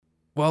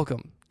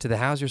Welcome to the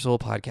How's Your Soul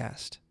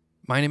podcast.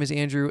 My name is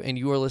Andrew, and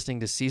you are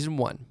listening to Season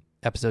 1,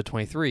 Episode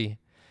 23,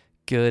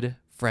 Good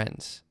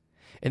Friends.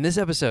 In this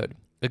episode,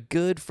 a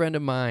good friend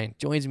of mine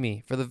joins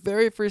me for the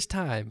very first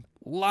time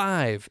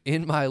live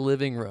in my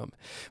living room,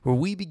 where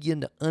we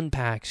begin to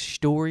unpack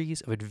stories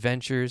of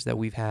adventures that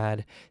we've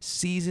had,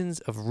 seasons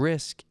of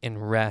risk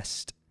and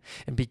rest,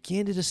 and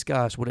begin to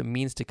discuss what it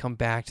means to come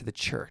back to the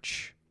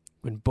church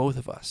when both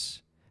of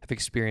us have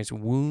experienced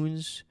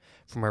wounds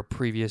from our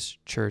previous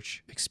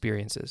church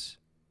experiences.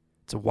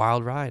 It's a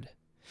wild ride.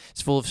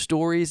 It's full of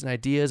stories and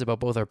ideas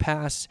about both our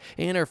past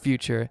and our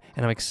future,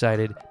 and I'm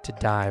excited to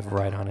dive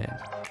right on in.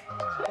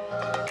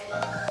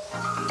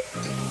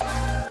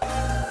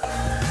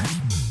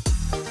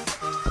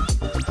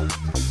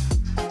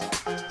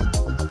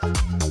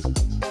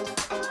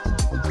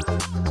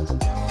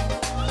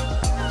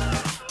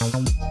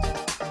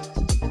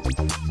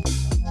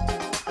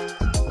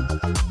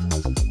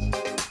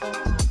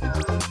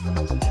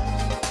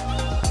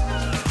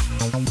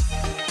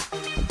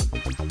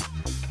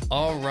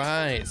 All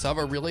right, so I have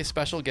a really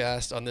special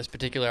guest on this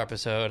particular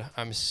episode.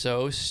 I'm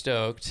so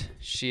stoked.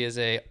 She is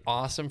an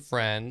awesome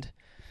friend.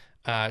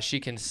 She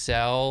can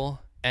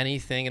sell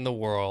anything in the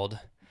world.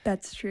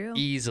 That's true.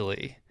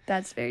 Easily.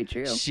 That's very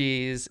true.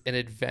 She's an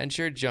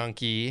adventure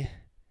junkie,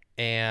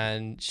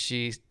 and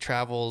she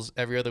travels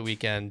every other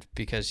weekend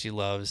because she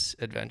loves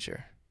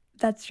adventure.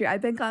 That's true.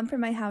 I've been gone from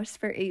my house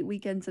for 8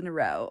 weekends in a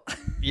row.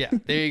 Yeah,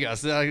 there you go.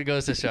 So that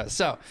goes to show.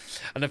 So,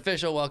 an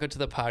official welcome to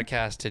the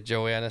podcast to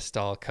Joanna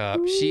Stalcup.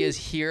 Ooh. She is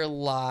here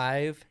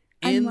live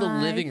in the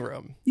living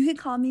room. You can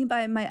call me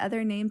by my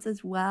other names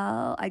as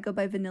well. I go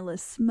by Vanilla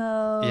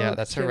Smoke. Yeah,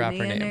 that's her rapper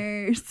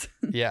name.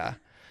 Yeah.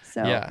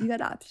 So yeah. You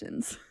got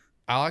options.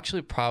 I'll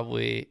actually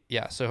probably,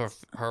 so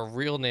her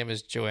real name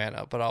is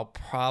Joanna, but I'll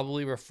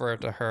probably refer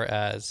to her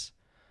as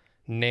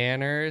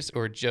Nanners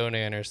or Joe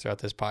Nanners throughout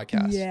this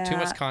podcast. Yeah. Too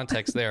much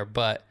context there,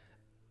 but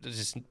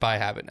just by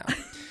habit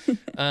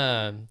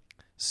now.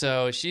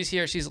 So she's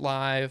here. She's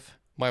live.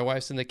 My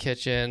wife's in the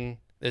kitchen.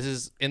 This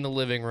is in the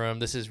living room.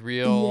 This is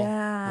real,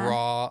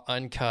 raw,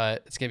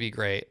 uncut. It's going to be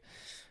great.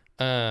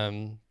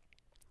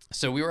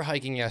 So we were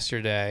hiking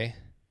yesterday.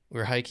 We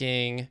were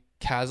hiking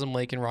Chasm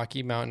Lake and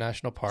Rocky Mountain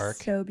National Park.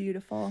 So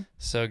beautiful.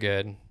 So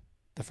good.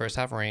 The first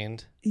half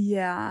rained.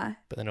 Yeah.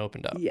 But then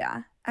opened up.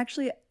 Yeah.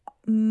 Actually,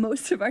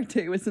 most of our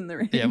day was in the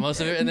rain. Yeah,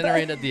 most of it, and then it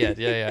rained at the end.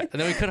 Yeah.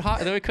 And then we cooked hot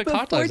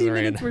dogs in the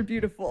rain. 40 minutes were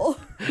beautiful.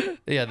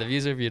 Yeah, the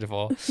views are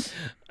beautiful.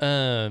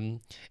 And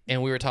we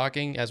were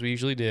talking, as we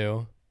usually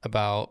do,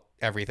 about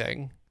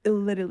everything.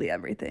 Literally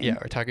everything. Yeah,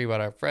 we're talking about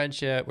our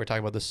friendship. We're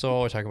talking about the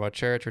soul. We're talking about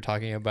church. We're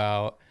talking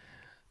about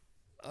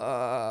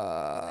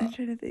I'm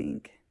trying to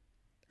think.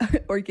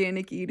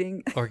 Organic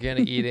eating,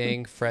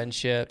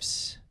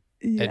 friendships,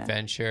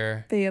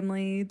 adventure,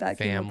 family. That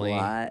came up a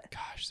lot.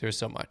 Gosh, there's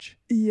so much.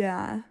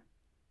 Yeah.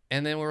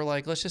 And then we were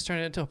like, let's just turn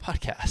it into a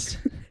podcast.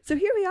 So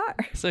here we are.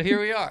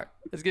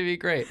 It's gonna be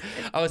great.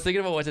 I was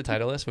thinking about what to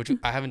title this, which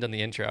I haven't done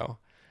the intro.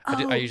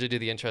 I usually do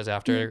the intros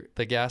after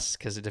the guests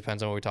because it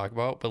depends on what we talk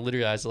about. But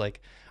literally, I was like,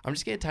 I'm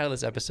just going to title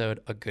this episode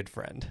 "A Good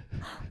Friend,"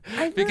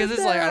 because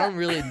it's like I don't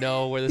really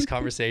know where this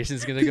conversation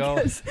is going to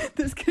go.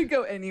 This could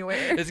go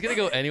anywhere. It's going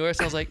to go anywhere.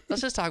 So I was like,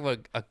 let's just talk about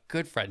a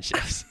good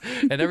friendships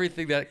and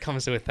everything that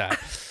comes with that,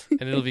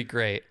 and it'll be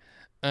great.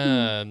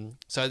 So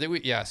I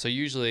think so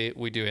usually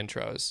we do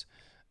intros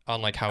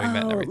on like how we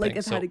met and everything.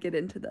 Like how to get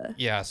into the.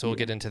 Yeah, so we'll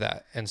get into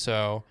that. And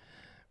so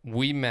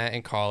we met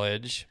in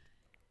college.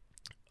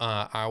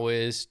 I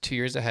was 2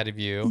 years ahead of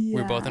you. Yeah.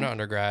 We were both in our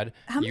undergrad.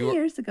 How many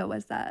years ago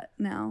was that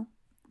now?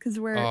 Because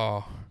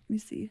let me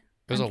see.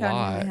 It was a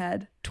lot.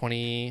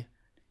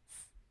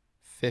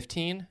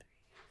 2015?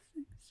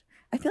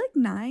 I feel like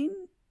 9.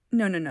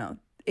 No.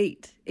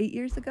 8. 8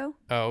 years ago.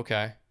 Oh,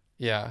 okay.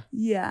 Yeah.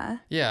 Yeah.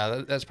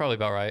 Yeah, that's probably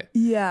about right.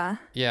 Yeah.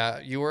 Yeah,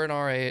 you were an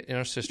RA in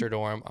our sister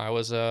dorm. I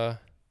was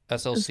a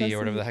SLC or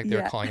whatever the heck they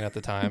were calling it at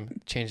the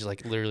time. Changed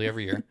like literally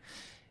every year.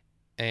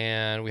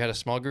 And we had a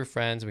small group of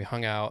friends. We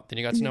hung out. Then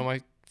you got to know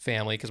my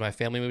family because my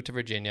family moved to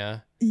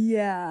Virginia.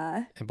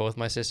 Yeah. And both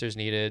my sisters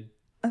needed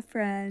a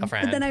friend.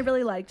 But then I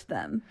really liked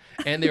them.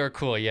 And they were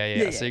cool.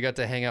 Yeah. So you got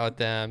to hang out with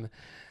them.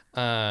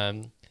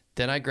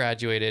 Then I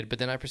graduated, but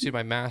then I pursued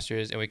my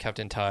master's and we kept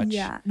in touch.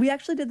 Yeah. We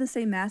actually did the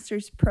same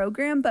master's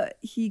program, but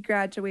he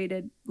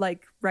graduated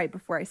like right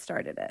before I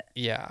started it.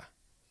 Yeah.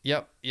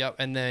 Yep.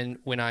 And then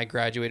when I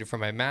graduated from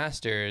my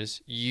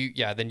master's,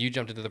 then you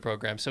jumped into the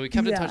program. So we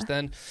kept in touch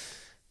then.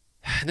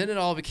 And then it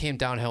all became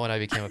downhill when I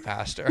became a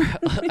pastor. I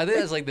think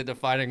that's like the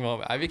defining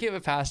moment. I became a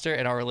pastor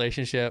and our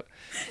relationship,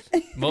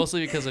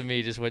 mostly because of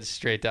me, just went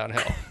straight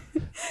downhill.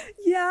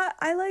 Yeah,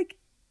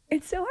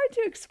 it's so hard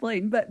to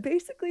explain, but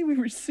basically we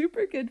were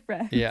super good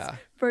friends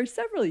for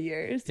several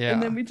years. Yeah.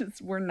 And then we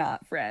just were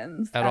not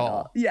friends at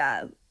all.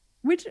 Yeah.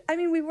 Which, I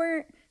mean,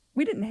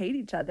 we didn't hate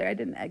each other. I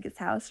didn't egg his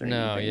house or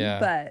anything.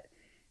 But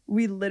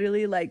we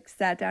literally like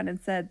sat down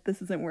and said,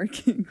 this isn't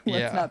working.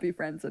 Let's not be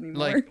friends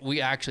anymore. Like we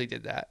actually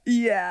did that.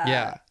 Yeah.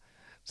 Yeah.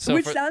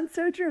 Which sounds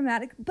so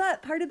dramatic,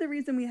 but part of the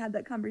reason we had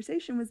that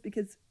conversation was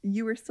because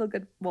you were still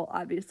good. Well,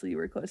 obviously you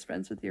were close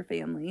friends with your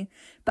family,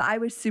 but I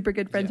was super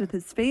good friends with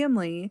his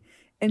family.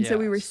 And so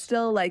we were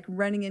still like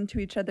running into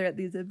each other at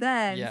these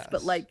events,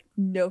 but like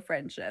no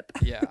friendship.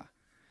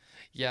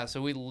 Yeah.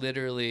 So we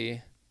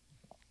literally,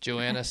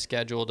 Joanna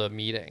scheduled a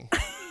meeting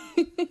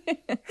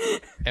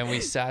and we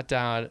sat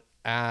down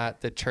at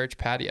the church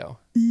patio.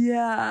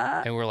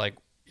 Yeah. And you're like,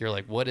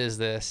 what is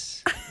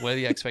this? What are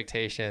the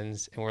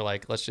expectations? And we're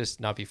like, let's just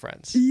not be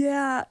friends.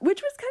 Yeah.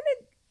 Which was kind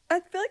of,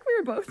 I feel like we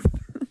were both.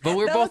 But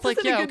we were both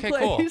like, yeah, okay,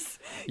 cool.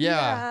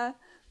 Yeah.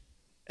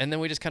 And then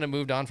we just kind of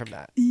moved on from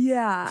that.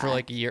 Yeah. For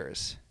like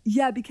years.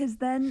 Yeah, because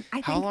then I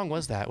think. How long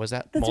was that? Was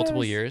that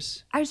multiple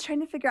years? I was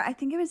trying to figure out. I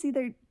think it was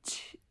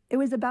it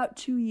was about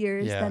 2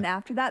 years. Yeah. Then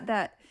after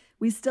that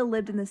we still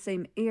lived in the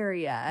same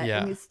area. Yeah.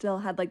 And we still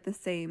had like the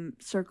same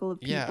circle of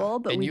people. Yeah.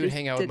 But and you would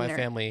hang out with my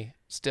family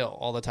still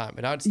all the time.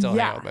 And I would still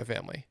hang out with my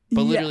family.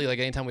 But literally like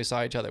anytime we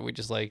saw each other, we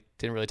just like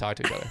didn't really talk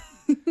to each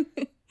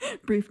other.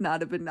 Brief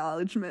nod of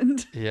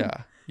acknowledgement.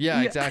 Yeah,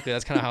 exactly.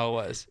 That's kind of how it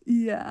was.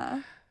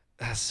 Yeah.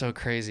 That's so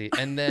crazy.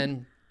 And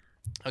then,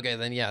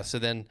 so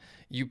then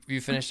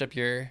you finished up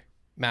your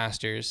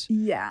master's.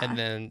 Yeah. And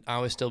then I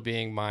was still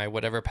being my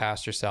whatever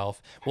pastor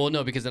self. Well,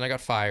 no, because then I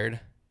got fired.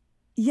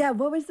 Yeah.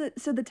 What was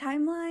it? So the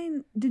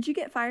timeline, did you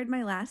get fired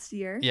my last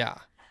year? Yeah.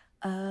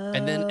 Oh.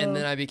 And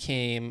then I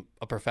became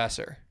a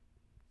professor.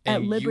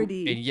 At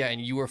Liberty.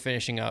 And you were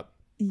finishing up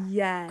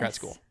grad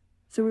school.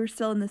 So we were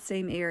still in the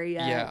same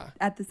area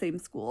at the same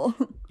school.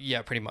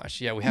 Yeah, pretty much.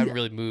 Yeah, we haven't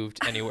really moved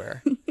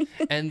anywhere.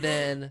 And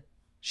then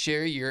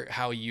share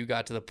how you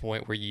got to the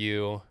point where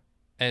you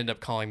ended up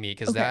calling me,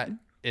 because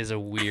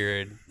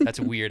that's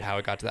weird how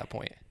it got to that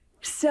point.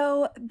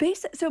 So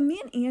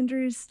me and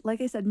Andrew's, like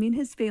I said, me and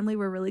his family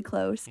were really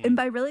close. And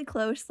by really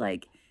close,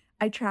 like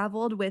I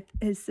traveled with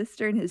his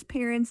sister and his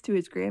parents to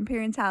his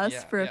grandparents'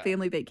 house for a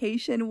family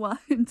vacation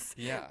once.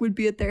 Yeah. Would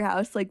be at their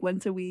house like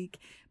once a week.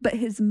 But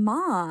his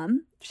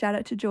mom, shout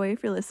out to Joy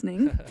if you're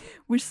listening,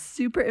 was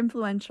super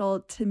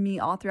influential to me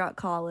all throughout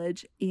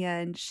college.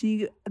 And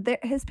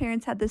his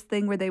parents had this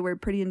thing where they were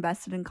pretty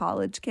invested in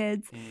college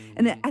kids. Mm-hmm.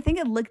 And I think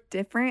it looked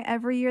different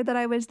every year that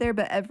I was there,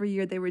 but every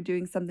year they were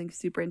doing something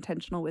super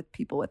intentional with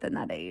people within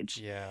that age.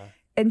 Yeah.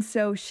 And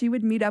so she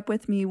would meet up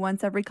with me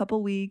once every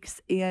couple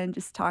weeks and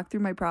just talk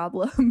through my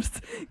problems,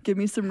 give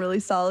me some really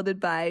solid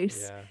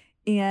advice. Yeah.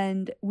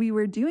 And we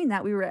were doing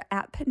that. We were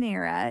at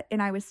Panera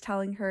and I was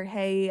telling her,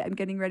 hey, I'm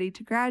getting ready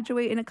to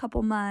graduate in a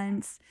couple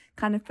months,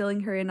 kind of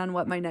filling her in on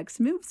what my next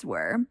moves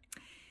were.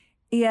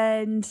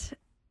 And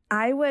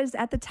I was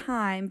at the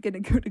time going to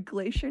go to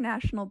Glacier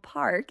National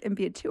Park and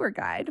be a tour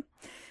guide,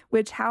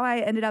 which how I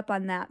ended up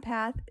on that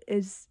path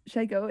is,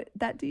 should I go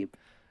that deep?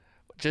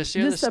 Just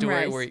share the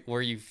story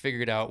where you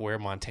figured out where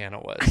Montana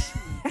was.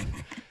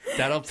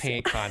 That'll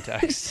paint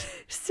context.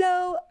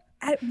 So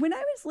when I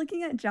was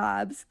looking at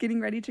jobs,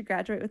 getting ready to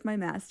graduate with my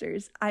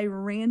master's, I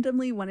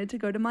randomly wanted to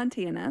go to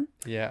Montana.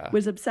 Yeah.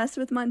 Was obsessed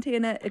with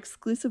Montana,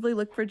 exclusively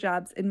looked for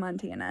jobs in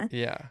Montana.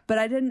 Yeah. But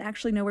I didn't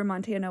actually know where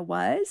Montana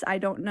was. I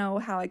don't know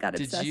how I got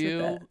obsessed with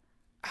it.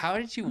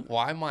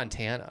 Why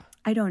Montana?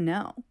 I don't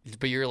know.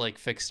 But you're like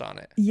fixed on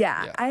it.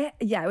 Yeah.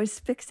 I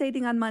was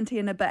fixating on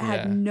Montana, but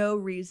had no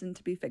reason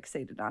to be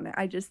fixated on it.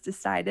 I just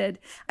decided,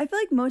 I feel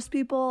like most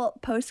people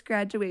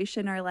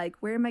post-graduation are like,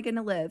 where am I going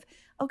to live?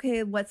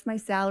 Okay, what's my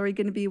salary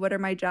going to be? What are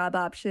my job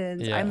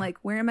options? Yeah. I'm like,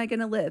 where am I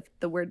going to live?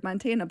 The word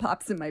Montana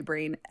pops in my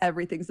brain.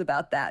 Everything's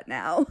about that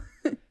now.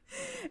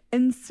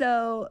 And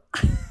so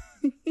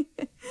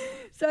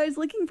I was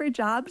looking for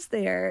jobs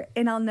there,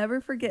 and I'll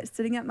never forget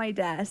sitting at my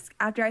desk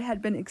after I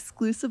had been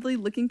exclusively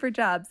looking for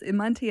jobs in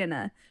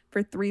Montana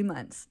for 3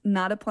 months,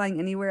 not applying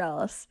anywhere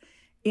else.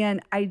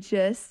 And I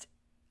just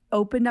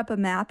opened up a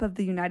map of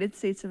the United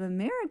States of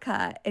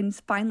America and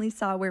finally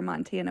saw where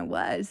Montana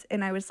was.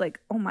 And I was like,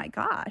 oh my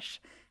gosh,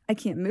 I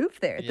can't move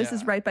there. Yeah. This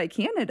is right by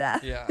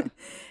Canada. Yeah.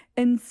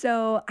 And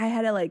so I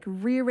had to like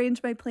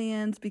rearrange my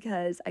plans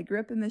because I grew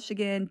up in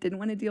Michigan, didn't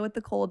want to deal with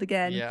the cold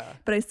again,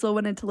 but I still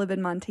wanted to live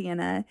in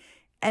Montana.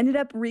 Ended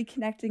up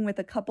reconnecting with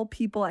a couple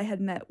people I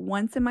had met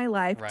once in my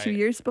life 2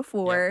 years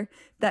before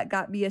that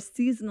got me a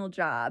seasonal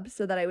job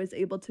so that I was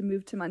able to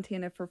move to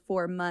Montana for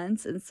 4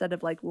 months instead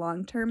of like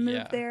long-term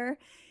move there.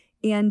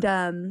 And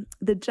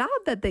the job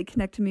that they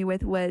connected me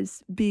with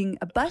was being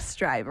a bus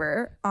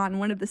driver on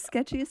one of the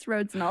sketchiest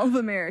roads in all of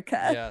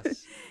America.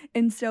 Yes.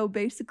 And so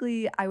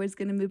basically I was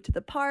going to move to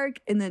the park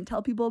and then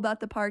tell people about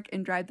the park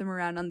and drive them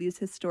around on these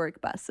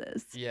historic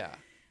buses. Yeah.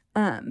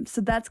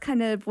 So that's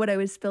kind of what I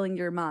was filling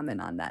your mom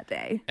in on that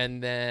day.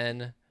 And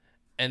then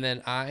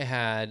I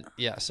had,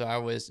 so I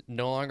was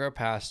no longer a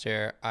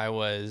pastor. I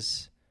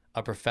was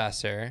a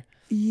professor.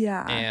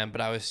 Yeah. But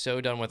I was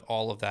so done with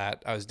all of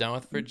that. I was done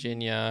with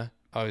Virginia.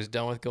 I was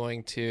done with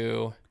going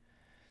to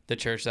the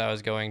church that I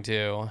was going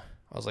to.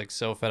 I was like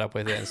so fed up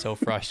with it and so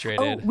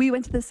frustrated. Oh, we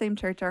went to the same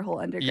church our whole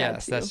undergrad.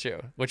 Yes, that's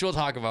true. Which we'll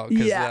talk about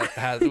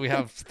because we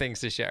have things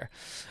to share.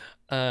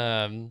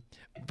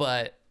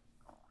 But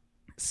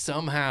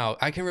somehow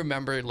I can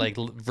remember like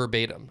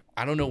verbatim.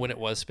 I don't know when it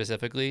was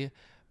specifically,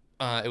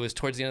 It was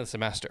towards the end of the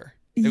semester.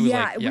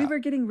 We were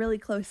getting really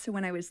close to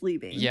when I was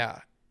leaving. Yeah.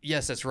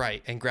 Yes, that's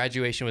right. And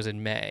graduation was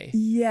in May.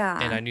 Yeah.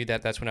 And I knew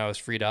that that's when I was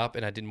freed up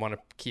and I didn't want to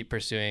keep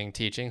pursuing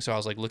teaching. So I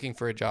was like looking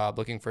for a job.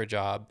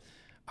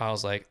 I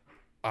was like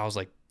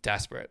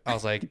desperate. I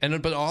was like,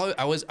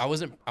 I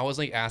wasn't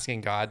like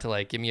asking God to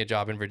like give me a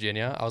job in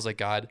Virginia. I was like,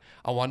 God,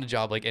 I want a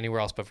job like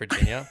anywhere else but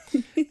Virginia.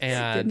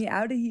 And get me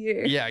out of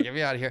here. Yeah, get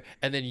me out of here.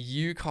 And then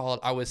you called.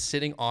 I was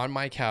sitting on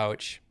my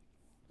couch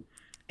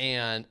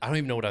and I don't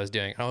even know what I was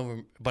doing.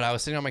 But I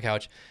was sitting on my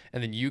couch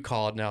and then you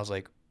called and I was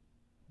like,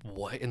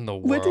 what in the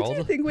world? What did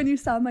you think when you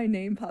saw my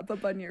name pop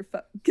up on your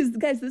phone? Because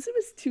guys, this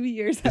was 2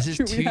 years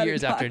after we had to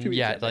talk to each other. This is 2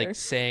 years after, like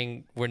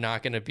saying we're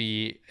not going to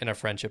be in a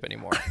friendship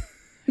anymore.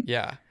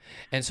 Yeah.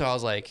 And so I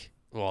was like,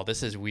 well,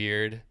 this is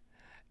weird.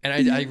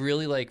 And I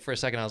really like, for a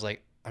second, I was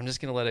like, I'm just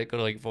going to let it go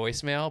to like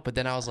voicemail. But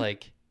then I was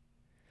like,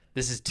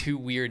 this is too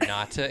weird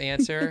not to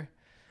answer.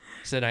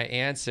 So then I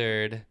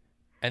answered.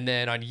 And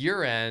then on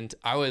your end,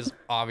 I was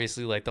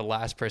obviously like the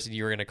last person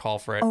you were going to call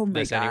for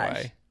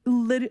anyway.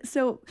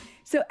 So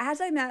as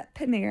I'm at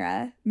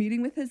Panera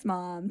meeting with his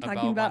mom,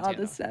 talking about all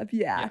this stuff,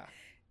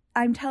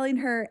 I'm telling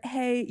her,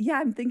 hey,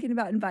 I'm thinking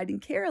about inviting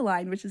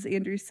Caroline, which is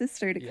Andrew's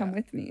sister, to come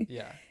with me.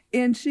 Yeah.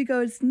 And she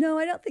goes, no,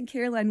 I don't think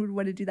Caroline would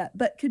want to do that,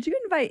 but could you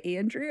invite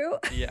Andrew?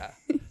 Yeah.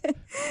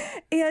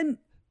 And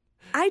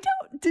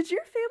did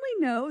your family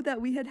know that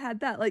we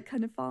had that like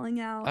kind of falling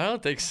out? I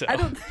don't think so.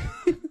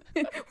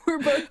 We're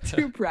both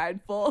too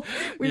prideful.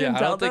 We didn't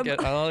tell them. I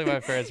don't think my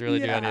parents really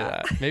do any of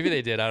that. Maybe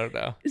they did. I don't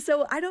know.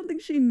 So I don't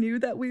think she knew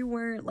that we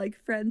weren't like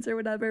friends or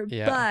whatever.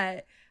 Yeah.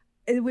 But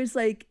it was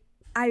like,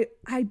 I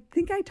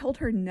think I told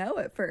her no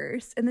at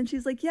first. And then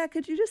she's like, yeah,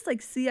 could you just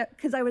like see it?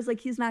 Because I was like,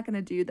 he's not going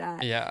to do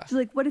that. Yeah. She's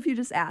like, what if you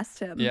just asked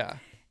him? Yeah.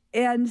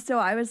 And so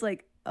I was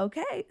like,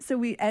 okay. So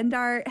we end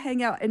our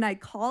hangout and I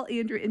call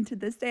Andrew, and to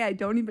this day, I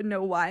don't even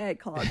know why I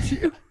called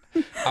you.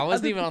 I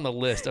wasn't even on the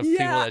list of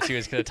people that she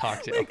was going to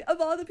talk to. Like,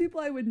 of all the people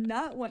I would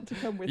not want to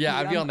come with me. Yeah,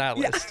 I'd be on that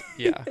list.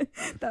 Yeah.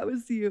 That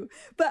was you.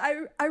 But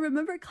I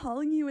remember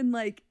calling you and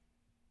like,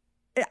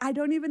 I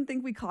don't even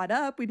think we caught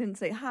up. We didn't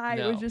say hi.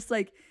 No. It was just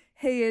like,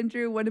 hey,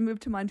 Andrew, want to move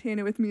to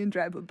Montana with me and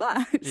drive a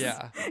bus?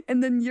 Yeah.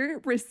 And then your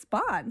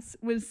response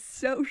was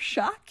so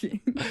shocking.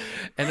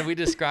 And then we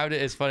described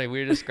it. It's funny. We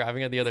were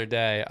describing it the other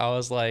day. I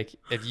was like,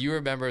 if you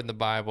remember in the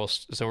Bible,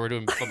 so we're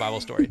doing a Bible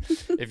story.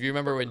 If you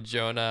remember when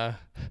Jonah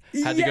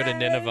had to go to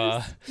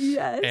Nineveh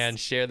and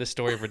share the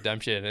story of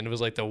redemption, and it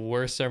was like the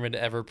worst sermon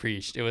ever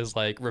preached. It was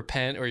like,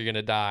 repent or you're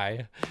going to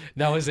die.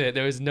 That was it.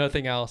 There was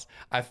nothing else.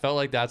 I felt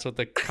like that's what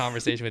the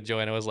conversation with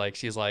Joanna was like.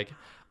 She's like,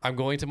 I'm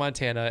going to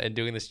Montana and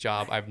doing this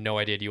job. I have no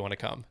idea. Do you want to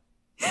come?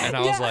 And I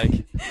was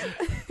like,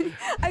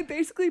 I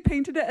basically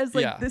painted it as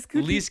like, this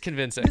could least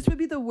convincing. This would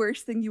be the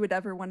worst thing you would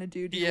ever want to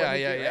do.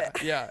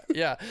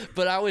 Yeah.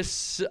 But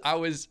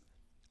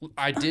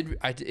I did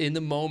in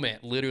the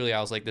moment, literally, I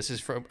was like,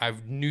 I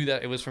knew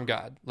that it was from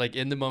God. Like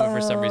in the moment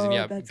for some reason.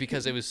 Yeah.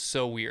 Because it was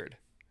so weird.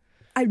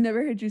 I've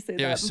never heard you say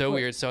that. It was so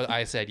weird. So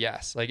I said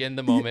yes, like in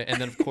the moment.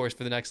 And then of course,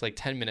 for the next like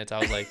 10 minutes,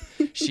 I was like,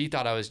 she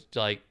thought I was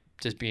like,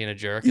 just being a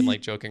jerk and like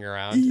joking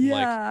around and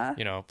like,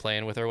 you know,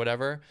 playing with her or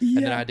whatever. And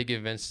then I had to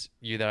convince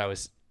you that I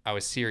was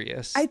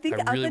serious. I think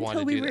really up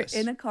until we were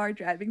in a car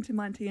driving to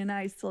Montana,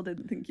 I still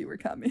didn't think you were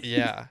coming.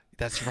 Yeah,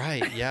 that's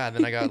right. Yeah. And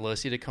then I got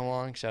Losi to come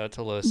along. Shout out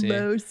to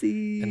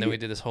Losi. And then we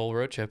did this whole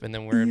road trip and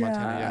then we're in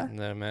Montana. Yeah. And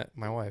then I met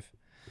my wife.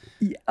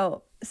 Yeah.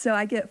 Oh, so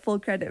I get full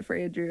credit for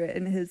Andrew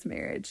and his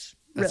marriage.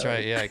 That's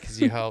right. Yeah.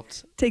 Cause you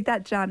helped. Take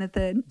that,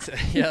 Jonathan.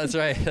 Yeah, that's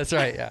right. That's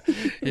right. Yeah.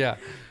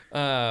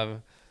 Yeah.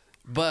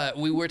 But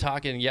we were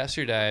talking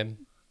yesterday,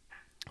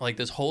 like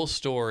this whole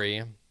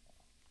story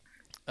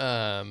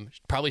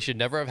probably should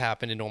never have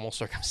happened in normal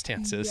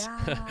circumstances.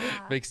 Yeah.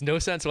 Makes no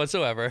sense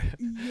whatsoever.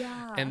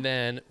 Yeah. And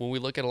then when we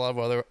look at a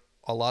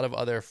lot of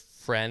other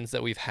friends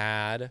that we've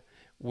had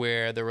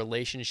where the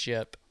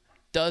relationship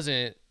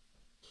doesn't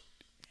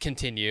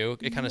continue,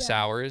 it kind of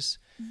sours.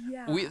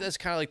 Yeah. That's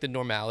kind of like the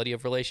normality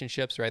of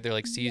relationships, right? They're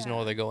like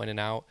seasonal, they go in and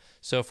out.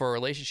 So for a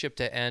relationship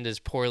to end as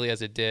poorly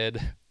as it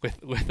did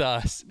with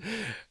us,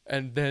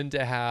 and then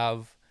to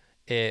have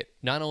it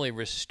not only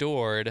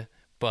restored,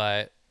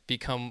 but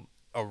become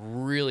a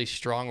really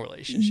strong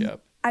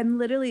relationship. I'm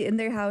literally in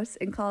their house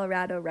in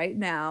Colorado right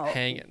now.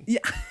 Hanging. Yeah.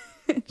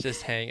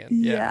 Just hanging.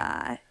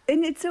 Yeah.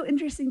 And it's so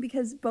interesting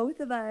because both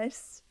of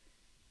us,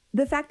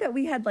 the fact that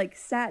we had like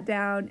sat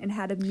down and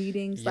had a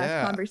meeting /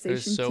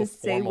 conversation to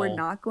say we're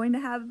not going to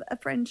have a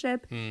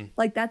friendship,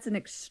 like that's an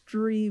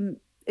extreme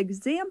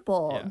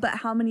example. Yeah. But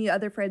how many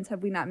other friends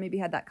have we not maybe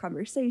had that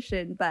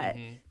conversation, but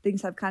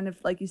things have kind of,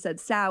 like you said,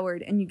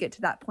 soured, and you get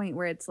to that point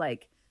where it's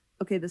like,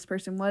 okay, this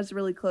person was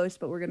really close,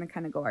 but we're going to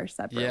kind of go our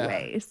separate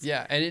ways.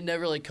 Yeah. And it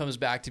never like comes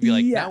back to be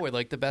like, now we're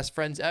like the best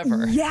friends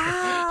ever.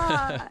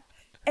 Yeah.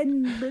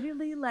 And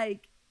literally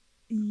like,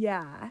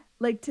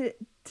 like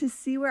to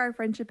see where our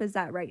friendship is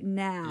at right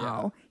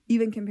now,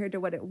 even compared to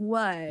what it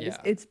was,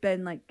 it's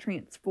been like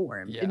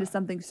transformed into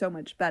something so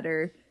much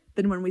better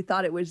than when we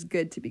thought it was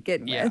good to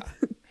begin with.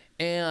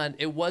 And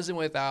it wasn't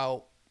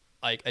without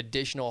like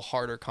additional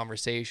harder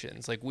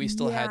conversations. Like we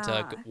still had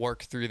to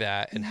work through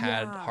that and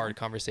had hard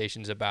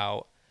conversations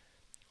about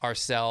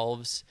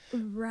ourselves.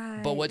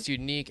 Right. But what's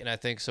unique, and I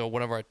think so,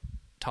 one of our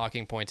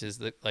talking points is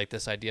that, like,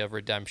 this idea of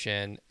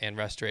redemption and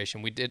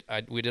restoration. We did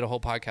a whole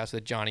podcast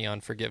with Johnny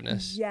on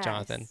forgiveness,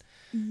 Jonathan.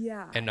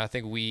 Yeah. And I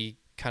think we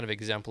kind of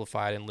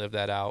exemplified and lived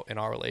that out in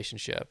our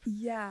relationship.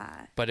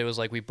 Yeah. But it was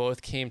like we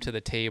both came to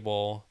the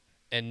table,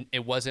 and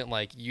it wasn't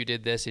like you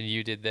did this and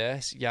you did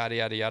this, yada,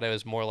 yada, yada. It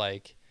was more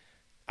like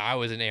I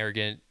was an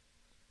arrogant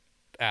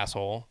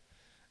asshole.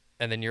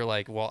 And then you're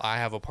like, well, I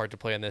have a part to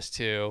play in this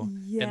too.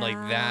 Yeah. And like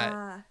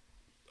that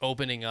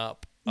opening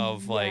up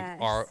of like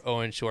our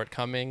own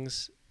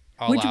shortcomings.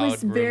 Which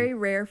was very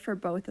rare for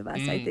both of us,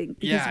 I think.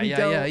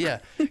 Yeah.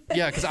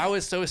 Because I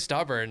was so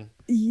stubborn.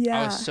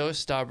 Yeah. I was so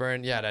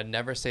stubborn. Yeah, I'd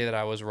never say that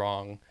I was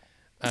wrong.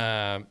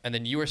 And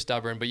then you were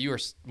stubborn, but you were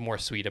more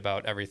sweet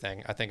about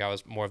everything. I think I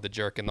was more of the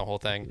jerk in the whole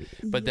thing.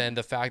 But then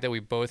the fact that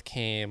we both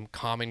came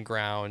common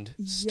ground,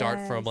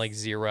 start from like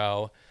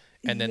zero,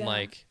 and then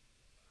like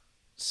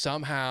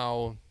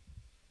somehow,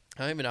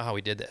 I don't even know how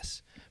we did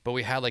this, but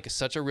we had like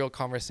such a real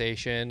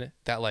conversation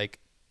that like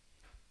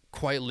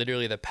quite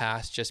literally the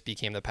past just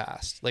became the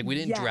past. Like we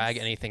didn't drag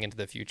anything into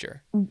the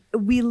future.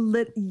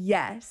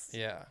 Yeah.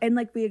 And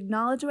like we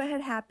acknowledged what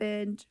had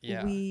happened.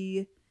 Yeah.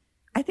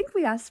 I think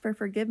we asked for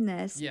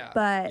forgiveness. Yeah.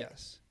 But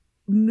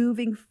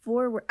moving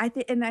forward, I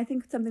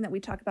think something that we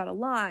talk about a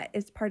lot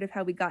is part of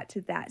how we got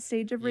to that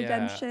stage of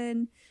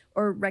redemption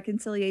or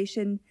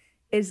reconciliation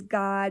is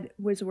God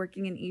was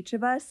working in each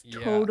of us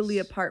totally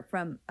apart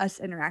from us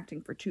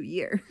interacting for 2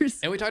 years.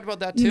 And we talked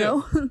about that too. You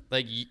know?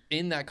 Like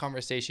in that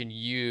conversation,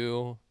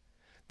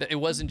 it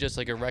wasn't just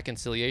like a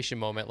reconciliation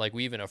moment. Like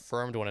we even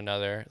affirmed one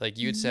another. Like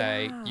you'd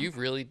say, you've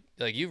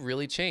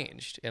really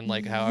changed in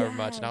like however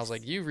much. And I was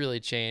like, you've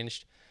really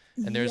changed.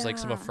 And there's like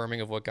some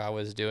affirming of what God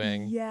was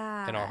doing in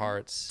our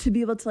hearts. To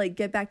be able to like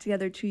get back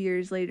together 2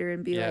 years later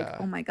and be like,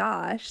 oh my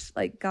gosh,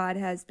 like God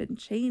has been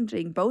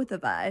changing both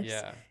of us.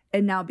 Yeah.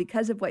 And now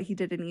because of what he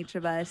did in each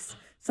of us,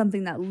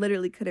 something that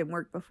literally couldn't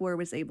work before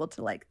was able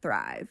to like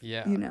thrive.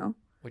 Yeah. You know?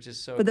 Which is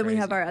so But then crazy.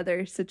 we have our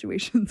other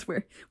situations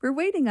where we're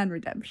waiting on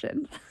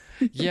redemption.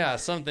 Yeah,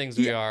 some things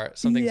we are.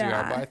 Some things we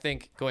are. But I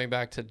think going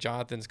back to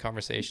Jonathan's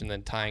conversation,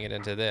 then tying it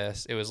into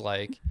this, it was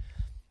like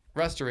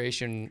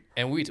restoration.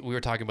 And we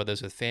were talking about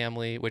this with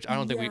family, which I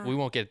don't think we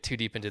won't get too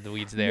deep into the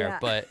weeds there.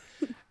 But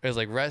it was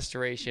like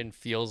restoration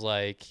feels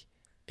like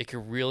it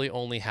could really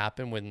only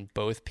happen when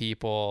both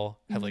people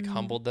have like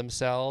humbled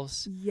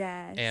themselves.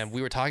 Yes. And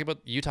you talked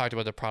about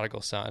the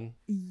prodigal son.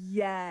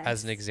 Yes.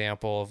 As an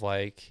example of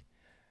like,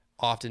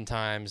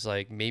 oftentimes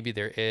like maybe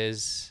there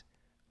is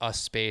a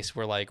space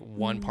where like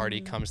one party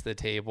comes to the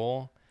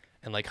table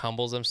and like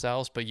humbles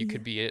themselves, but you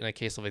could be in a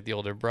case of like the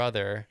older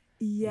brother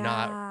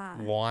not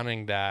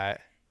wanting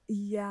that.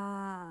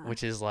 Yeah.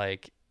 Which is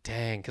like,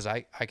 dang, because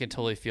I can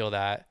totally feel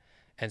that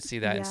and see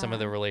that in some of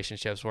the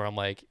relationships where I'm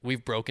like,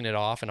 we've broken it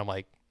off and I'm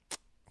like,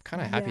 kind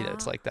of happy that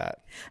it's like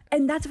that.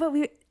 And that's what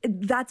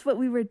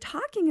we were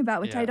talking about,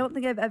 which I don't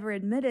think I've ever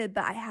admitted,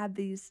 but I have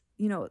these,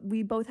 you know,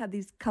 we both have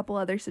these couple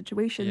other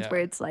situations where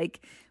it's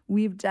like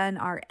we've done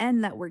our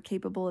end that we're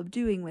capable of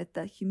doing with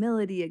the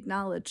humility,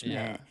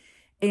 acknowledgement,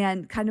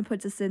 and kind of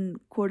puts us in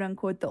quote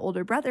unquote the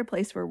older brother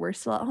place where we're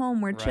still at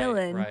home, we're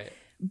chilling. Right.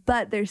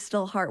 But there's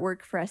still hard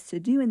work for us to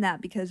do in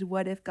that, because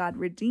what if God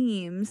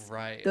redeems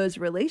those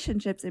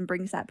relationships and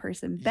brings that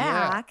person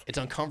back? Yeah, it's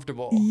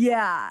uncomfortable.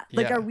 Yeah.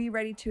 Like, are we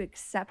ready to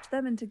accept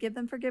them and to give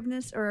them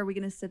forgiveness, or are we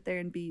going to sit there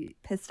and be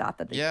pissed off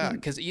that they can't?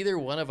 Because either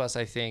one of us,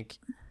 I think,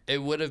 it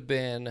would have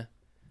been,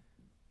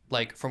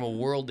 like, from a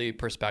worldly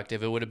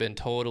perspective, it would have been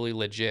totally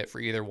legit for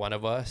either one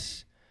of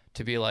us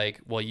to be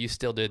like, well, you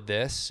still did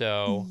this,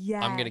 so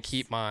I'm going to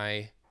keep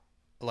my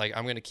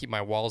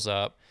walls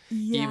up.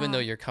 Even though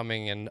you're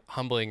coming and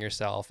humbling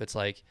yourself, it's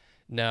like,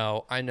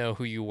 no, I know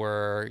who you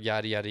were,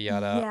 yada, yada,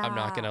 yada. I'm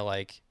not going to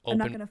I'm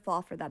not going to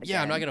fall for that again.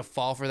 Yeah, I'm not going to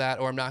fall for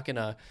that, or I'm not going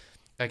to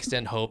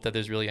extend hope that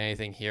there's really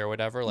anything here or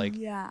whatever. Like,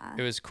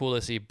 it was cool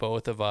to see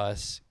both of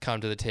us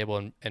come to the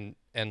table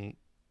and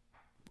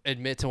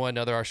admit to one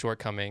another our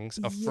shortcomings,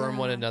 affirm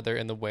one another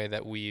in the way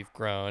that we've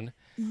grown,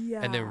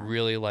 and then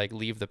really like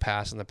leave the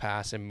past in the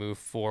past and move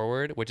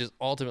forward, which is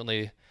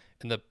ultimately,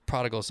 in the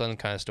prodigal son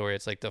kind of story,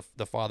 it's like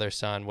the father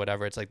son,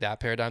 whatever. It's like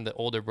that paradigm. The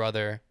older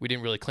brother, we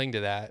didn't really cling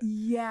to that.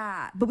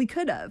 Yeah, but we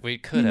could have. We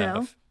could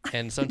have.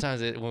 And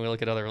sometimes when we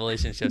look at other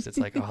relationships, it's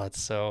like, oh, it's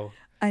so.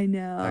 I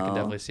know. I can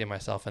definitely see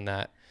myself in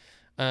that.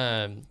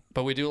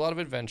 But we do a lot of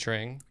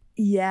adventuring.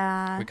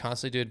 Yeah. We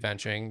constantly do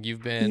adventuring.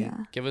 You've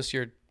been give us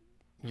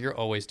you're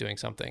always doing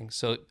something.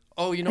 So,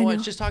 you know what?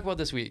 Let's just talk about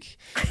this week,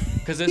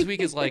 because this week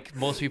is like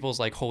most people's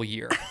like whole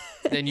year.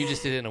 Then you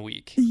just did it in a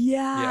week.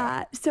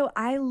 Yeah. So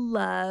I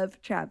love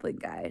traveling,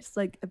 guys.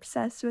 Like,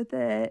 obsessed with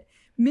it.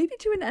 Maybe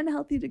to an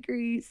unhealthy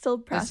degree. Still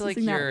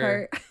processing that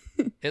part.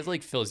 It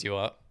like fills you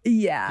up.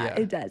 Yeah,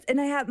 it does. And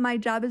my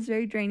job is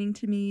very draining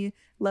to me.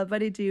 Love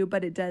what I do,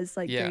 but it does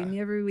like drain me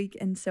every week.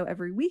 And so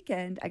every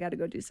weekend I got to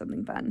go do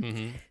something fun.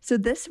 Mm-hmm. So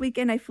this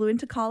weekend I flew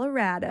into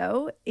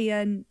Colorado,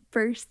 and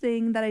first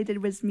thing that I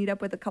did was meet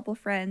up with a couple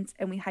friends,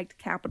 and we hiked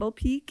Capitol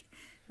Peak,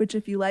 which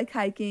if you like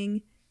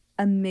hiking,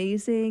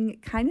 amazing,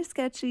 kind of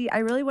sketchy. I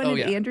really wanted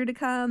Andrew to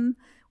come.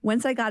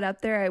 Once I got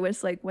up there, I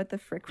was like, what the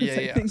frick was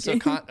I thinking? So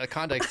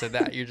context to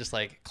that, you just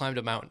like climbed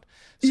a mountain.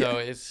 So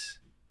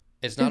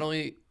it's not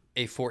only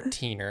a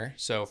 14er.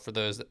 So for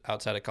those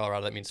outside of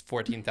Colorado, that means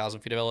 14,000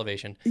 feet of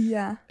elevation.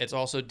 Yeah. It's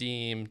also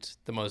deemed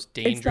the most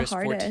dangerous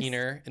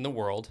 14er in the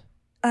world.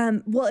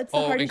 Well, it's the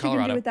hardest you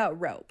can do without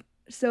rope.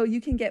 So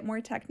you can get more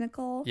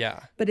technical.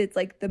 Yeah. But it's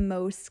like the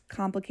most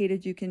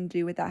complicated you can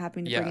do without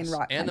having to bring in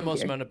rock. And the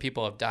most amount of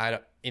people have died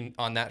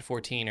on that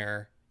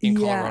 14er in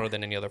Colorado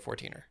than any other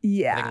 14er.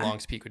 Yeah. I think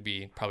Long's Peak would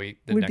be probably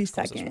the next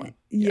closest one.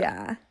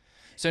 Yeah.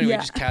 So anyway, we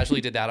just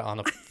casually did that on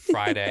a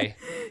Friday,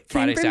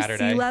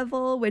 Saturday. Sea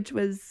level, which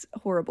was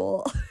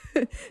horrible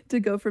to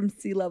go from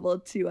sea level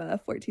to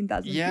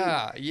 14,000 feet.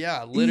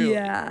 Yeah, literally.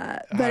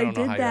 Yeah, but I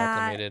did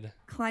that.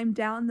 Climbed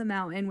down the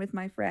mountain with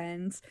my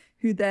friends,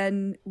 who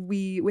then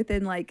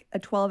within like a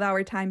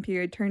 12-hour time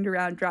period, turned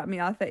around, dropped me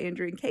off at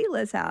Andrew and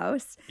Kayla's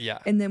house. Yeah.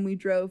 And then we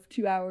drove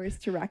 2 hours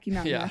to Rocky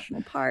Mountain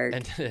National Park.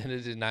 And it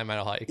is a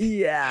 9-mile hike.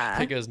 Yeah. I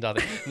think it was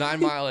nothing. 9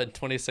 mile and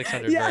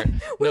 2,600 vert.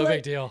 No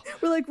big deal.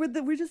 We're like,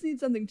 we just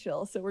need something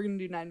chill, so we're going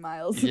to do 9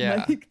 miles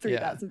and like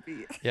 3,000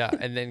 feet. Yeah,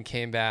 and then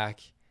came back.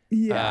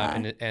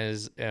 And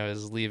I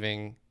was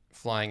leaving,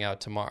 flying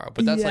out tomorrow,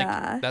 but that's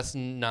that's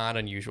not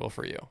unusual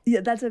for you. Yeah,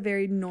 that's a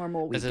very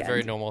normal weekend. It's a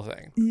very normal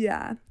thing.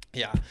 Yeah.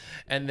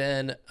 And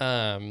then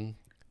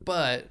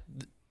but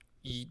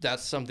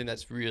that's something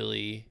that's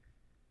really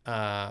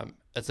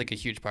that's like a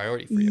huge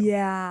priority for you.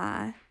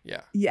 Yeah,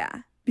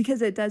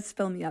 because it does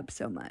fill me up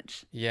so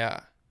much.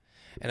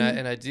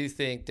 And I do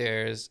think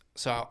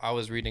I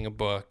was reading a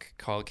book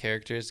called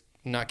King,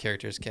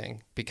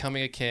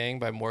 Becoming a King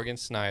by Morgan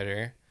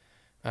Snyder,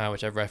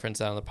 which I've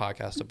referenced on the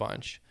podcast a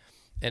bunch.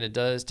 And it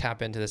does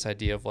tap into this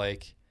idea of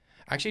like,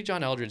 actually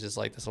John Eldredge is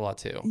like this a lot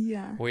too.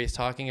 Yeah. Where he's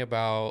talking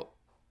about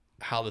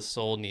how the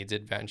soul needs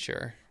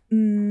adventure.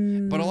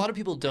 But a lot of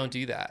people don't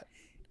do that.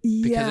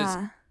 Because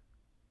it's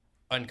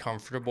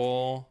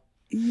uncomfortable.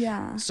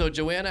 Yeah. So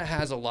Joanna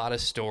has a lot of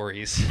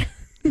stories.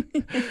 we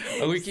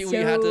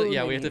have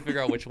to figure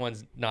out which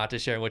ones not to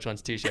share and which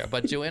ones to share.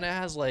 But Joanna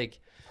has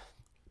like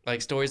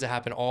stories that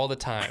happen all the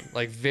time,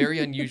 like very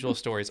unusual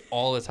stories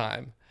all the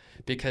time.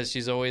 Because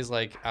she's always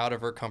like out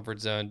of her comfort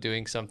zone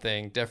doing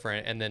something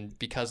different, and then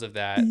because of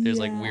that there's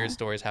like weird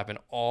stories happen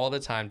all the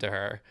time to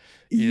her.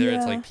 Either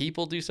it's like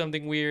people do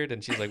something weird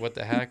and she's like what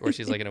the heck, or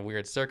she's like in a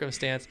weird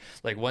circumstance.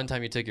 Like one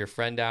time you took your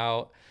friend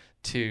out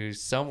to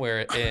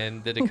somewhere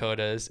in the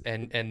Dakotas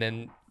and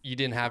then you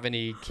didn't have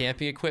any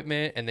camping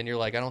equipment, and then you're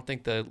like, I don't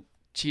think the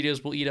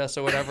Cheetos will eat us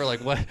or whatever.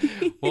 Like what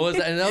was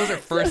that? And that was her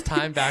first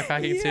time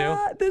backpacking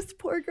too. This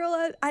poor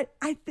girl,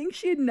 I think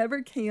she had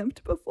never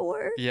camped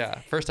before.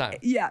 First time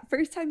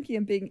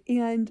camping.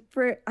 And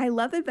I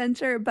love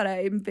adventure, but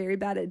I'm very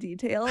bad at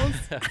details.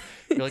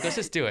 You're like, let's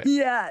just do it.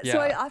 So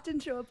I often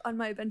show up on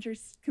my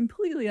adventures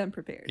completely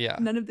unprepared.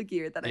 None of the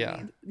gear that I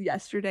need.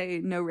 Yesterday,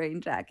 no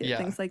rain jacket,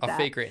 things like that. A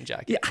fake rain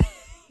jacket.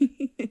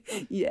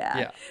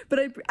 But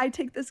I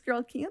take this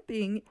girl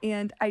camping,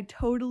 and I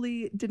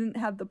totally didn't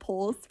have the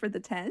poles for the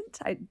tent.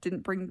 I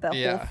didn't bring the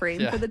whole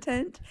frame for the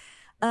tent.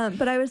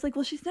 But I was like,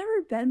 well, she's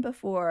never been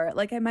before.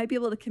 Like, I might be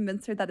able to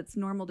convince her that it's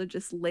normal to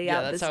just lay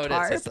out this tarp.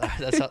 That's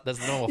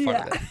the normal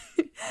part of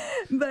it.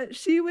 But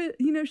she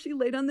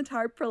laid on the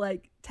tarp for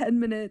like 10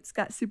 minutes,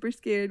 got super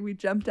scared. We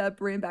jumped up,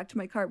 ran back to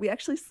my car. We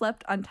actually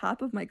slept on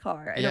top of my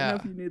car. I don't know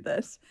if you knew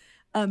this.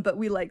 But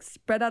we like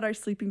spread out our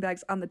sleeping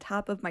bags on the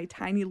top of my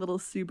tiny little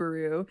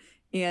Subaru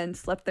and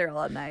slept there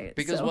all night.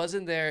 Because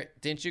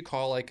didn't you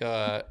call like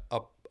a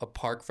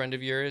park friend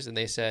of yours and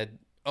they said,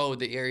 oh,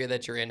 the area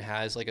that you're in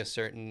has like a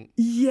certain...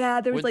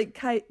 Yeah, there was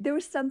there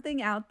was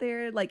something out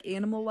there like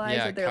animal-wise.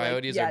 Yeah,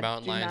 coyotes or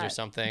mountain lions or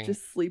something.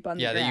 Just sleep on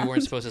the ground. Yeah, that you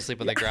weren't supposed to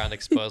sleep on the ground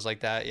exposed like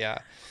that. Yeah.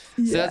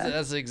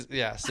 So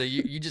so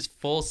you just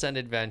full send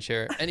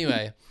adventure.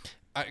 Anyway,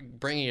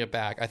 bringing it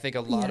back, I think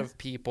a lot of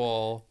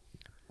people...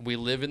 We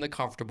live in the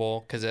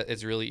comfortable because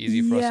it's really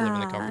easy for us to live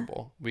in the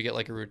comfortable. We get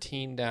like a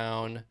routine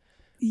down.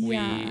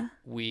 Yeah.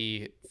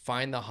 We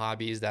find the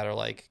hobbies that are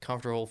like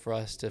comfortable for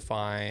us to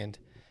find.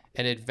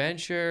 And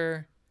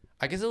adventure,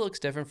 I guess it looks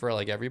different for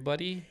like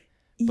everybody,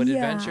 but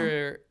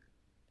adventure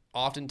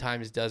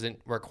oftentimes doesn't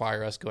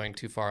require us going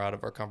too far out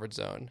of our comfort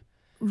zone.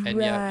 And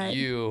yet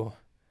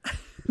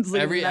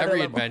like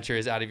every adventure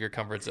is out of your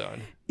comfort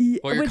zone.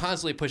 Or you're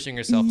constantly pushing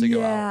yourself to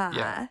go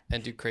out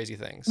and do crazy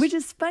things. Which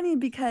is funny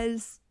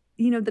because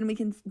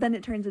then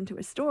it turns into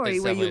a story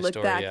where you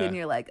look back and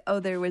you're like,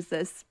 oh, there was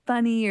this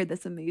funny or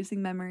this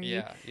amazing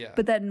memory.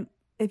 But then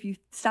if you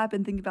stop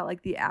and think about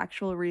like the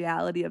actual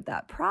reality of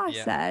that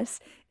process,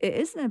 it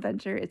is an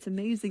adventure. It's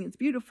amazing. It's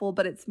beautiful,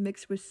 but it's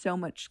mixed with so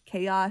much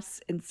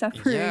chaos and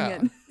suffering.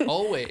 And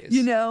always.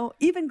 You know,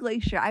 even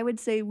Glacier, I would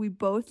say we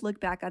both look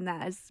back on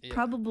that as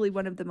probably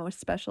one of the most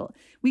special.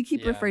 We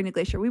keep referring to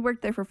Glacier. We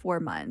worked there for 4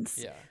 months.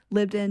 Yeah.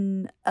 Lived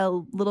in a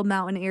little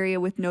mountain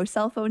area with no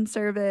cell phone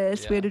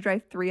service. We had to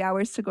drive 3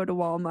 hours to go to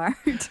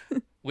Walmart.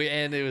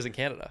 And it was in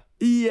Canada.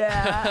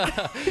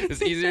 Yeah.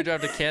 It's easier to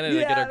drive to Canada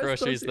to get our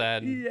groceries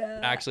than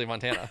actually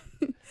Montana.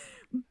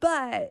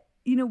 But,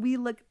 you know, we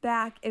look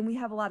back and we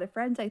have a lot of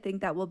friends, I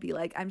think, that will be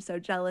like, I'm so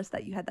jealous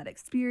that you had that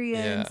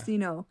experience, you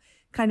know,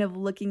 kind of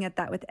looking at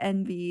that with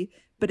envy.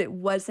 But it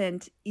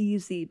wasn't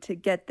easy to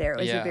get there.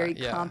 It was a very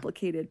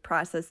complicated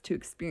process to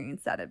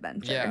experience that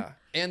adventure. Yeah.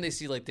 And they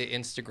see like the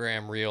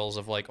Instagram reels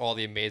of like all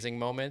the amazing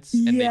moments.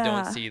 And they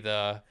don't see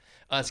the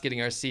us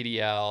getting our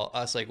CDL,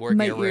 us like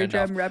working our rear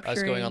enough,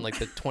 us going on like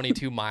the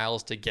 22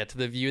 miles to get to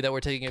the view that we're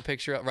taking a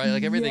picture of, right?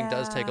 Like everything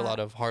does take a lot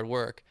of hard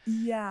work.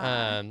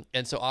 Yeah.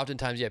 And so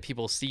oftentimes,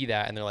 people see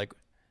that and they're like,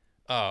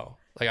 oh,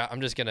 like I'm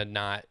just going to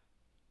not,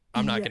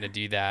 I'm not going to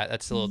do that.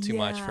 That's a little too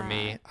much for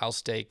me. I'll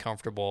stay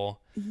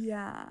comfortable.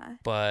 Yeah.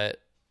 But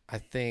I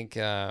think,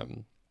 I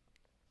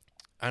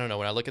don't know,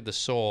 when I look at the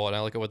soul and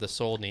I look at what the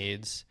soul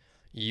needs,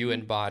 you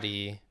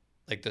embody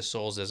like the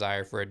soul's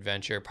desire for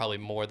adventure probably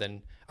more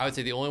than, I would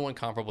say the only one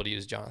comparable to you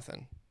is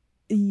Jonathan.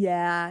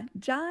 Yeah.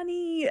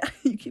 Johnny.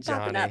 You keep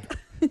popping up.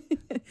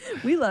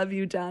 We love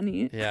you,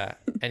 Johnny. Yeah.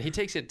 And he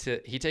takes it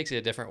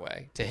a different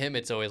way. To him,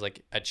 it's always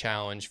like a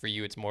challenge. For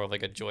you, it's more of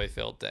like a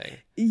joy-filled thing.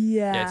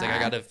 Yeah. Yeah. It's like,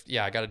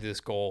 I gotta do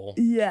this goal.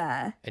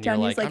 Yeah. And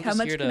Johnny's like, how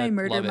much can I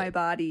murder my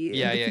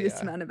body in the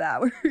fewest amount of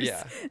hours?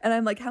 Yeah. And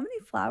I'm like, how many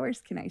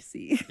flowers can I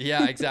see?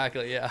 Yeah,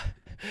 exactly. Yeah.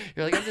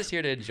 You're like, I'm just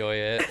here to enjoy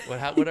it.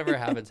 Whatever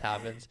happens,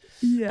 happens.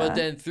 Yeah. But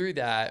then through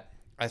that,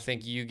 I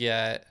think you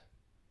get,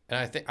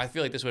 and I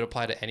feel like this would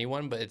apply to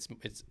anyone, but it's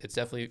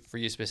definitely for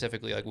you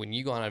specifically. Like when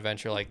you go on an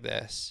adventure like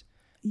this,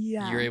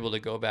 you're able to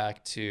go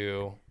back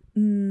to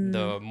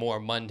the more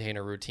mundane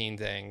or routine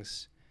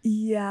things.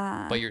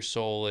 Yeah. But your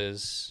soul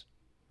is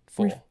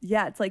full.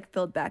 Yeah, it's like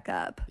filled back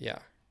up. Yeah.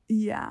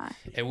 Yeah.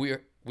 And we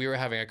were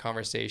having a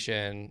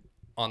conversation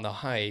on the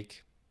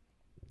hike.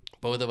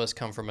 Both of us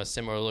come from a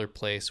similar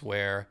place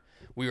where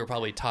we were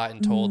probably taught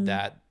and told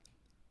that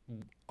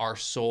our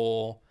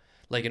soul,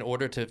 like in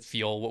order to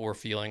feel what we're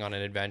feeling on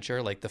an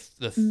adventure, like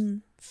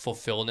the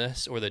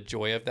fulfillness or the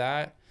joy of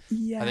that.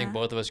 Yeah. I think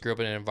both of us grew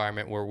up in an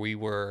environment where we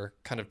were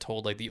kind of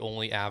told like the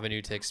only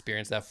avenue to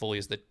experience that fully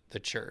is the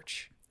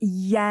church.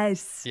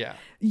 Yes. Yeah.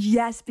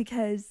 Yes,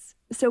 because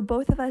so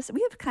both of us,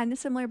 we have kind of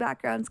similar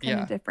backgrounds, kind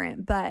of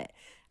different, but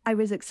I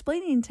was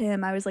explaining to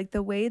him, I was like,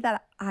 the way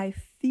that I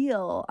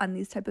feel on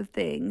these type of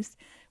things,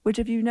 which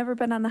if you've never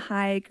been on a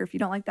hike or if you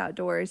don't like the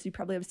outdoors, you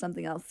probably have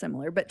something else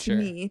similar. But to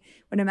me,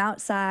 when I'm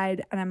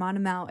outside and I'm on a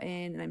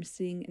mountain and I'm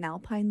seeing an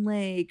alpine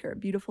lake or a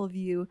beautiful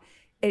view,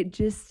 it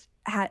just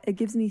it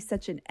gives me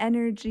such an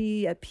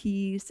energy, a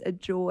peace, a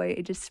joy.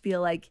 I just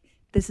feel like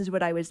this is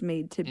what I was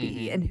made to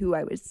be and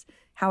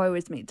how I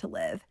was made to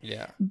live.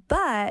 Yeah.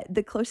 But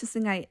the closest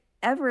thing I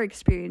ever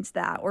experienced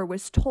that or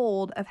was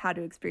told of how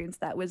to experience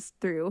that was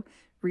through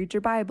read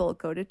your Bible,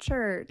 go to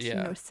church,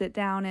 sit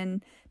down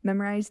and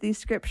memorize these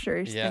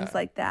scriptures, things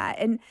like that.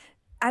 And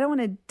I don't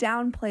want to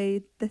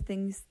downplay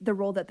the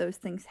role that those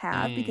things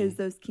have because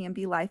those can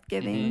be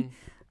life-giving.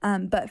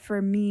 But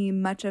for me,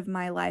 much of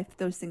my life,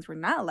 those things were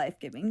not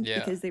life-giving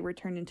because they were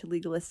turned into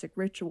legalistic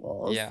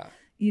rituals. Yeah.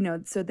 You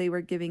know, so they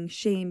were giving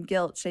shame,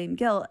 guilt.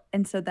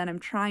 And so then I'm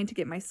trying to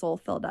get my soul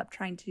filled up,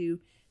 trying to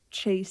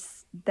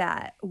chase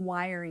that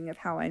wiring of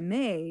how I'm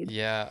made.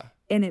 Yeah.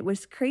 And it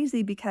was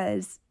crazy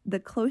because the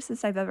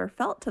closest I've ever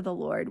felt to the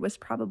Lord was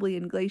probably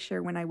in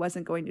Glacier when I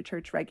wasn't going to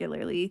church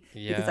regularly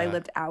because I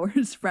lived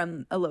hours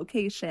from a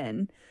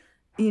location.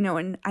 You know,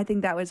 and I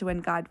think that was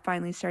when God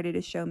finally started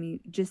to show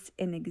me just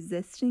in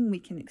existing, we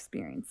can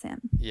experience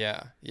him.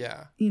 Yeah.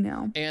 Yeah. You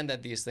know, and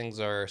that these things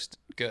are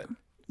good.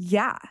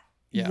 Yeah.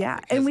 Yeah.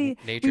 And we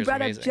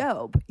brought amazing. up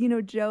Job. You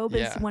know, Job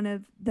is one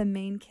of the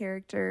main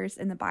characters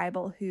in the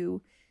Bible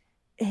who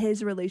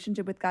his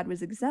relationship with God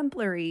was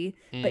exemplary,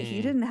 but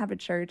he didn't have a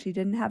church. He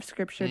didn't have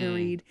scripture to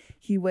read.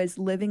 He was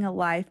living a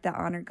life that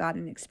honored God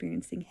and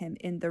experiencing him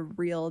in the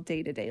real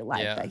day-to-day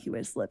life that he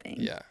was living.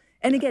 Yeah.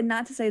 And again,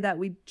 not to say that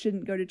we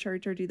shouldn't go to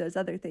church or do those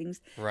other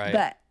things,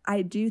 but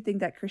I do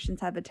think that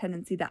Christians have a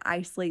tendency to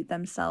isolate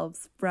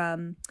themselves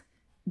from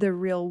the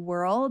real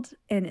world,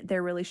 and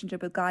their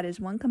relationship with God is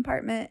one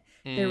compartment,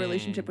 their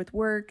relationship with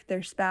work,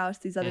 their spouse,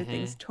 these other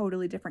things,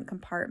 totally different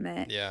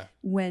compartment. Yeah.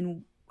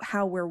 When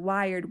how we're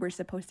wired, we're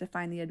supposed to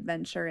find the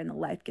adventure and the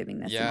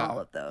life-givingness in all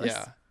of those.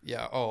 Yeah.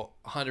 Yeah. Oh,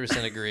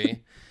 100%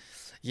 agree.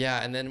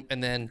 Yeah. And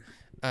then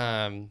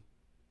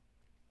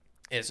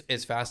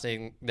it's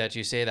fascinating that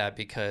you say that,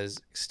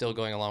 because still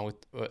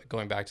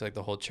going back to like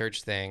the whole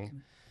church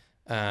thing,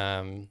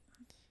 we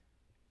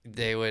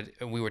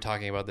were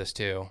talking about this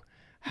too,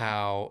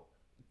 how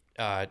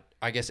I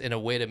guess in a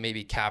way to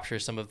maybe capture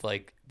some of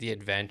like the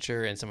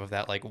adventure and some of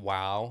that like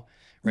wow,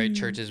 right?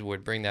 Churches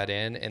would bring that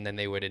in, and then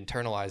they would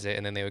internalize it,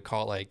 and then they would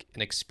call it like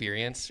an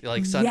experience,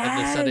 like the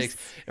Sunday,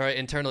 right?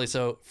 Internally.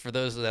 So for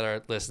those that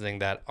are listening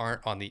that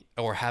aren't on the,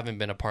 or haven't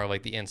been a part of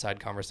like the inside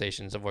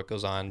conversations of what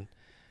goes on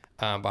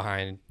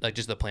behind like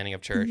just the planning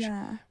of church,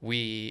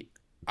 I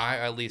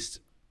at least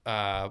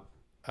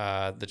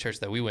the church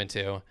that we went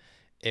to,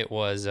 it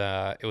was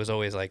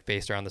always like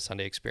based around the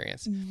Sunday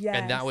experience.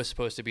 And that was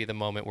supposed to be the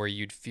moment where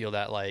you'd feel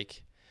that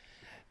like,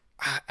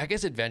 I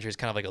guess adventure is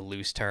kind of like a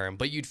loose term,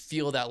 but you'd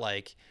feel that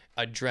like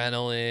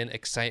adrenaline,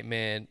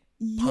 excitement,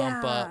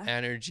 pump up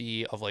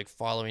energy of like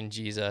following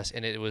Jesus.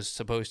 And it was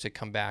supposed to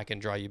come back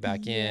and draw you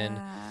back in.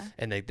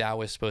 And like, that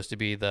was supposed to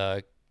be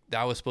the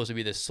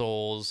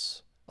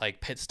soul's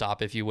like pit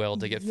stop, if you will,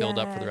 to get filled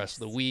up for the rest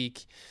of the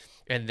week.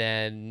 And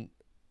then,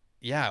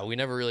 we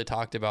never really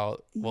talked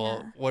about,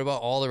 well, what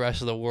about all the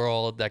rest of the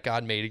world that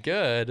God made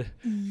good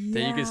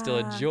that you can still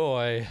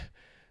enjoy,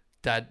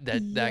 that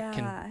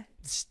can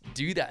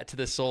do that to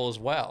the soul as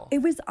well.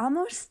 It was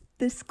almost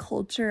this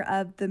culture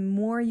of the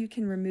more you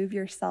can remove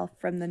yourself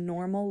from the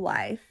normal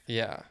life.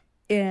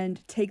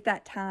 And take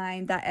that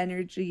time, that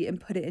energy,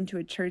 and put it into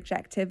a church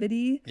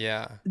activity,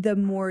 the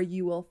more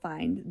you will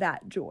find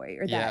that joy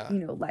or that,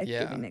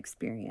 life-giving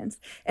experience.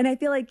 And I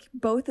feel like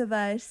both of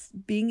us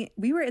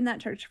we were in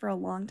that church for a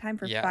long time,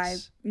 for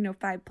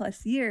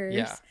 5+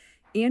 years.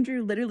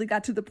 Andrew literally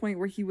got to the point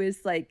where he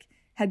was like,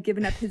 had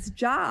given up his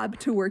job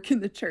to work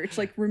in the church,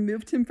 like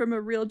removed him from a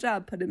real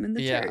job, put him in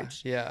the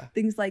church,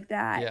 things like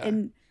that.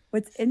 And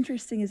what's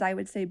interesting is I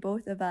would say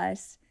both of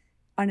us,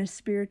 on a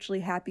spiritually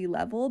happy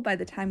level, by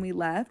the time we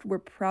left, we're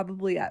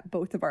probably at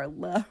both of our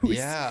lows.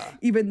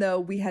 Even though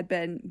we had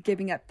been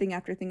giving up thing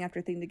after thing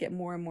after thing to get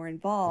more and more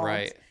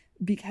involved.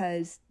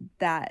 Because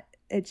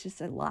it's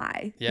just a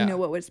lie.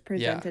 What was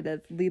presented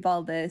of leave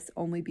all this,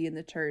 only be in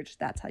the church.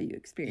 That's how you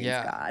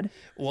experience God.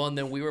 Well, and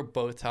then we were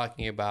both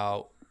talking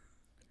about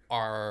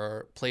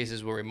our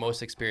places where we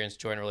most experienced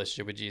joy and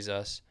relationship with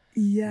Jesus.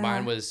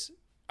 Mine was,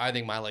 I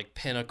think my like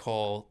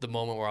pinnacle, the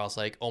moment where I was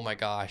like, oh my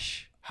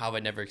gosh, how have I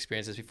never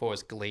experienced this before,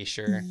 was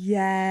Glacier.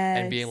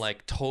 And being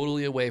like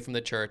totally away from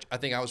the church. I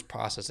think I was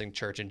processing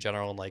church in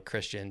general and like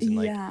Christians and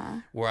like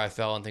where I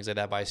fell and things like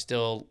that, but I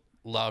still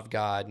loved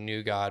God,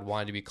 knew God,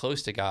 wanted to be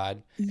close to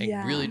God,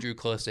 and really drew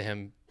close to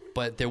him.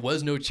 But there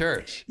was no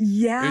church.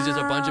 It was just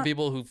a bunch of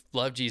people who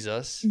loved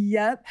Jesus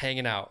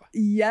hanging out.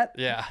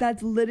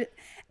 That's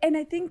and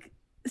I think,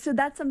 so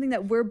that's something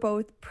that we're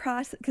both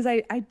because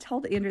I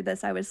told Andrew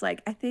this. I was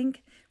like, I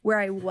think where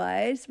I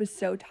was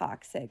so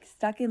toxic,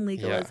 stuck in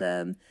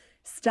legalism,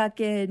 stuck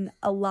in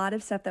a lot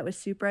of stuff that was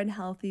super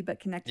unhealthy,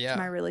 but connected to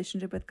my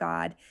relationship with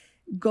God.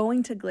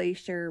 Going to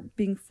Glacier,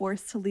 being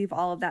forced to leave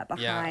all of that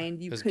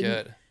behind. You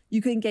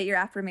couldn't get your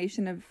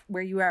affirmation of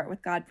where you are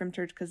with God from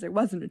church because there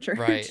wasn't a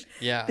church.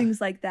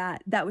 Things like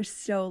that. That was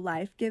so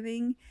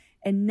life-giving.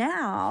 And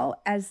now,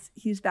 as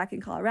he's back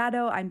in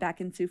Colorado, I'm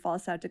back in Sioux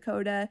Falls, South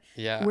Dakota.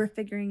 We're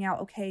figuring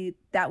out, okay,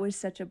 that was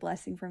such a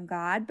blessing from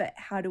God, but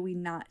how do we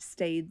not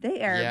stay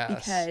there?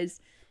 Because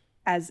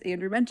as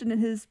Andrew mentioned in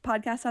his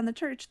podcast on the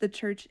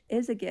church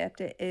is a gift.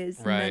 It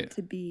is meant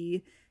to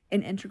be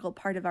an integral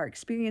part of our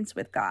experience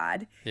with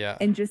God.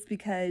 And just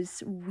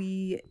because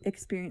we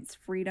experience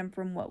freedom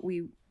from what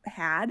we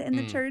had in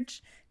the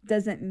church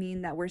doesn't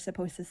mean that we're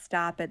supposed to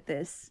stop at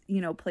this,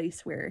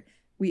 place where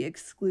we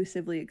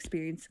exclusively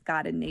experience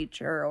God in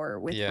nature or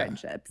with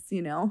friendships,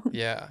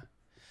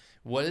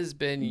 What has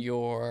been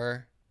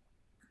your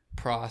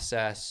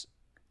process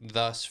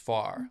thus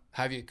far?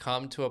 Have you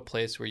come to a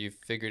place where you've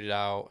figured it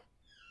out?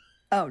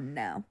 Oh,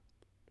 no.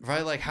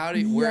 Right? Like, how do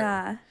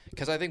you,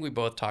 because I think we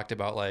both talked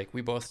about, like,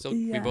 we both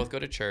go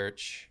to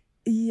church.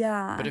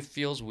 But it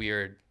feels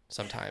weird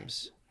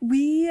sometimes.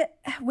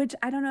 Which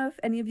I don't know if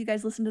any of you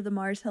guys listen to the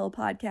Mars Hill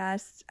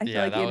podcast. I feel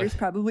like Andrew's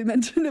probably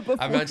mentioned it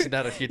before. I've mentioned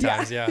that a few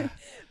times,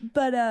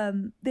 But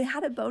they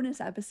had a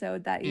bonus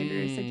episode that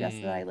Andrew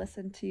suggested I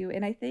listen to,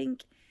 and I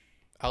think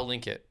I'll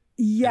link it.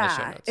 In the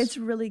show notes. It's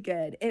really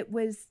good.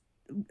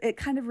 It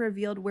kind of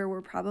revealed where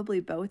we're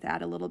probably both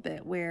at a little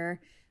bit, where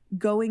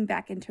going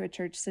back into a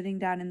church, sitting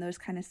down in those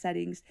kind of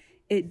settings,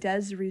 it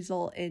does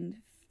result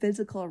in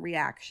physical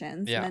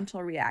reactions,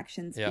 mental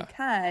reactions,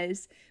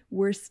 because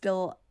we're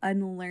still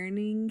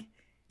unlearning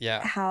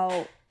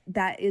how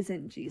that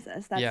isn't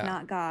Jesus. That's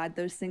not God.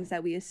 Those things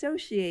that we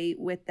associate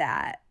with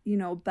that,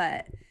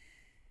 but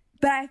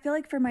I feel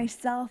like for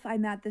myself,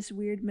 I'm at this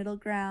weird middle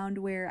ground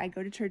where I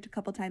go to church a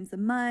couple times a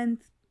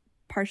month,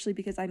 partially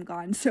because I'm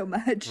gone so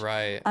much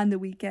on the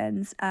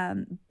weekends.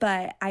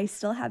 But I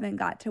still haven't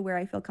got to where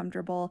I feel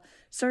comfortable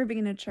serving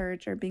in a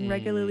church or being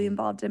regularly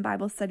involved in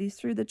Bible studies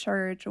through the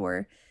church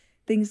or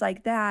things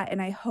like that. And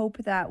I hope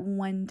that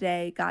one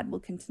day God will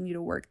continue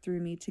to work through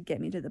me to get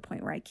me to the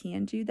point where I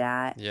can do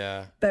that.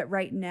 But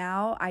right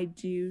now I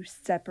do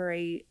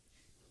separate.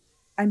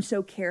 I'm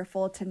so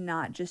careful to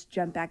not just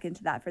jump back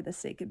into that for the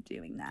sake of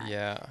doing that.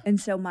 Yeah. And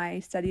so my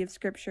study of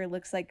scripture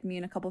looks like me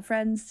and a couple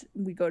friends,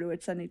 we go to a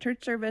Sunday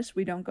church service.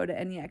 We don't go to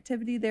any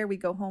activity there. We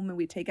go home and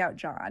we take out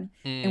John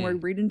and we're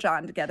reading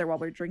John together while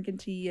we're drinking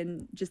tea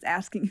and just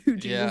asking who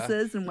Jesus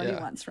is and what he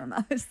wants from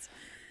us.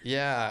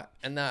 Yeah.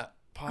 And that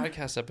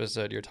podcast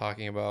episode you're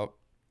talking about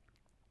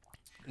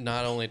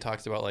not only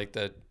talks about like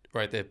the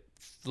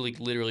like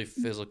literally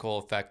physical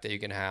effect that you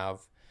can have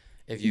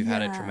if you've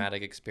had a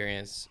traumatic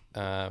experience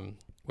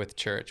with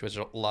church, which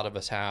a lot of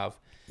us have.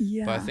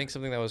 Yeah. But I think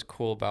something that was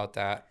cool about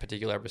that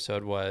particular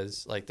episode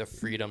was like the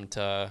freedom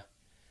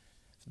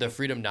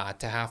not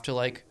to have to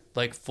like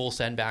full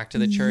send back to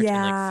the church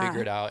and like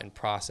figure it out and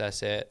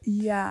process it.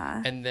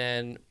 Yeah. And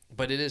then,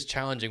 but it is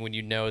challenging when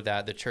you know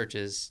that the church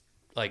is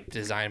like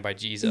designed by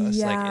Jesus.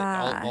 Like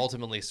it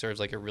ultimately serves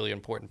like a really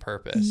important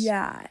purpose.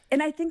 Yeah.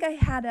 And I think I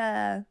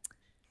had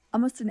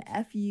almost an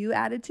FU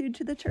attitude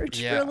to the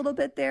church for a little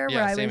bit there.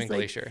 Where I same was in like,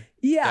 Glacier.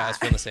 Yeah, I was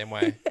feeling the same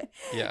way.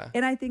 Yeah.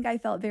 And I think I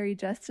felt very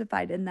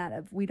justified in that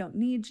of we don't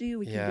need you.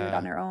 We can do it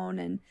on our own.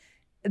 And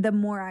the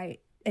more I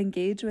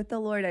engage with the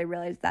Lord, I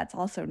realized that's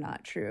also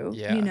not true.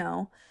 Yeah. You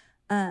know?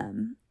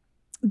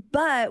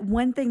 But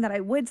one thing that I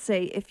would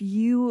say,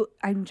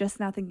 I'm just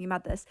now thinking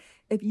about this,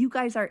 if you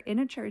guys are in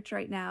a church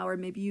right now, or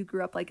maybe you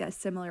grew up like a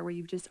similar where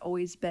you've just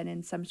always been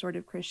in some sort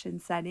of Christian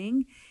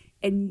setting,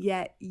 and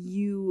yet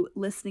you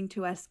listening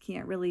to us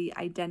can't really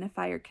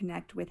identify or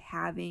connect with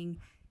having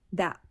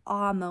that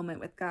awe moment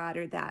with God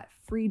or that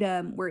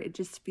freedom where it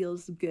just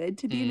feels good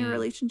to be in a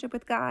relationship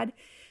with God,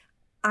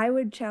 I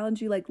would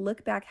challenge you, like,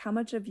 look back how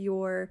much of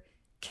your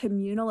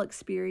communal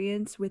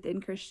experience within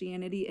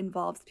Christianity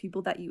involves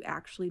people that you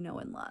actually know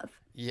and love.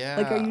 Yeah.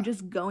 Like, are you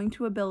just going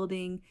to a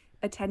building,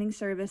 attending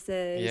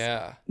services?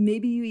 Yeah.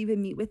 Maybe you even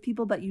meet with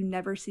people, but you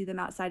never see them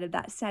outside of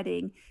that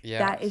setting. Yes.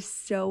 That is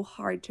so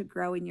hard to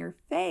grow in your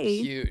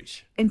faith.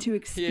 Huge. And to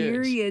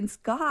experience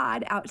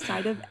God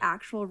outside of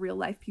actual real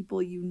life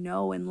people you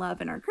know and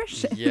love and are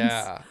Christians.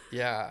 Yeah.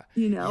 Yeah.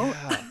 You know?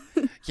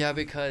 Yeah,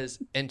 because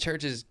and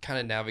churches kind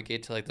of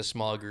navigate to like the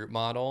small group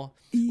model,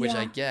 which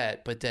I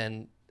get, but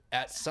then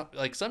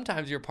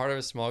sometimes you're part of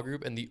a small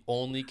group and the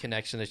only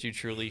connection that you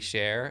truly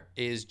share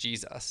is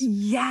Jesus.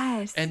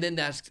 Yes. And then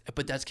that's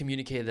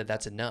communicated that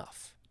that's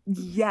enough.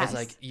 Yes. It's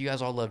like you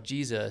guys all love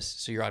Jesus,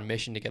 so you're on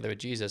mission together with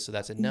Jesus, so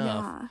that's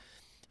enough. Yeah.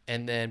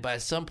 And then, but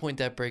at some point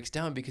that breaks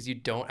down because you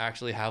don't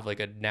actually have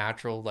like a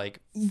natural like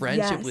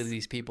friendship with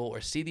these people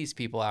or see these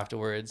people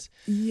afterwards.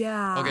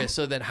 Yeah. Okay,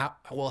 so then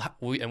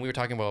we were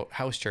talking about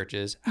house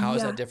churches. How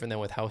is that different than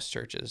with house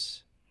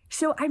churches?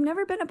 So I've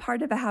never been a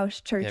part of a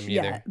house church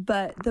yet,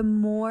 but the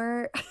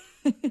more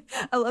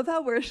I love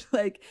how we're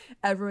like,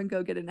 everyone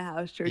go get in a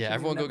house church. Yeah,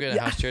 everyone go get in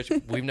a house church.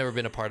 We've never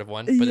been a part of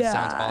one, but it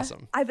sounds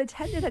awesome. I've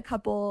attended a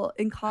couple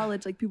in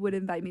college, like people would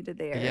invite me to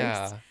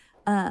theirs.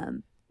 Yeah.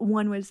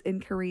 One was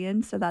in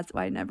Korean, so that's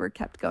why I never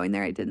kept going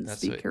there. I didn't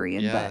speak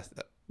Korean,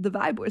 but the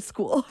vibe was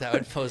cool. That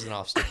would pose an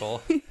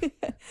obstacle.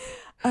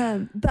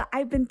 But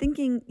I've been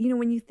thinking,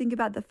 when you think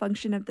about the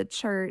function of the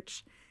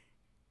church,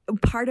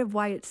 part of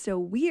why it's so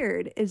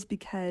weird is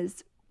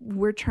because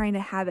we're trying to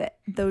have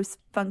those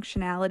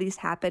functionalities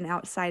happen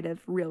outside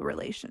of real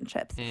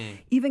relationships,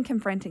 even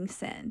confronting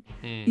sin.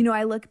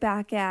 I look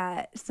back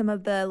at some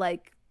of the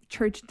like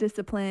church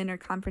discipline or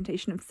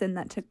confrontation of sin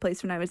that took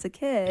place when I was a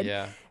kid.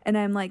 Yeah. And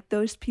I'm like,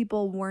 those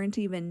people weren't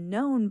even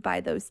known by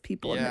those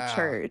people in the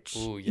church.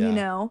 Ooh,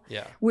 yeah.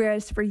 Yeah.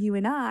 Whereas for you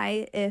and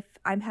I, if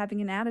I'm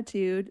having an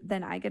attitude,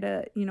 then I get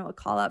a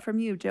call out from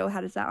you, Joe,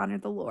 how does that honor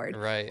the Lord?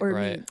 Right. Or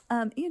right.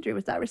 me, Andrew,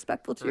 was that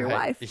respectful to your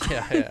wife?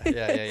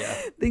 Yeah.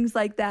 Things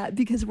like that.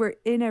 Because we're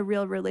in a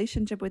real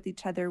relationship with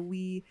each other,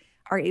 we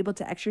are able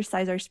to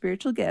exercise our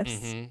spiritual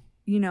gifts.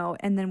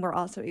 And then we're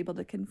also able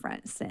to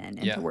confront sin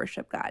and to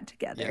worship God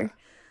together.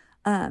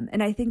 Yeah.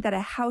 And I think that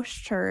a house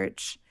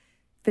church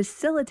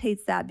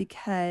facilitates that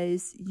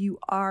because you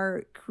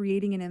are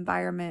creating an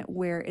environment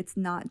where it's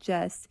not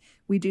just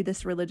we do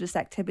this religious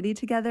activity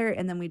together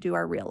and then we do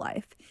our real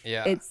life.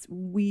 Yeah. It's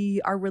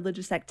our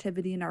religious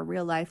activity and our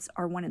real lives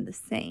are one and the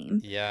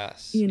same.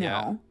 Yes.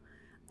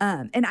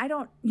 And I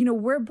don't,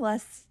 we're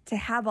blessed to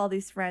have all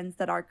these friends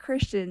that are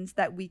Christians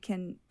that we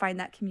can find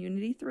that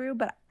community through.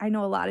 But I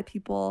know a lot of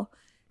people,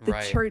 the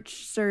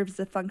church serves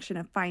the function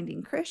of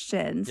finding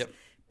Christians,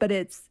 but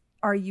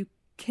are you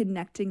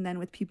connecting then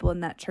with people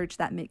in that church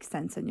that makes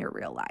sense in your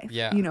real life?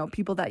 Yeah.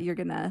 People that you're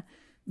going to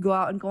go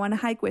out and go on a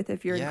hike with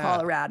if you're in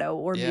Colorado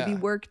or maybe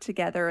work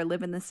together or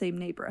live in the same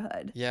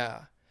neighborhood.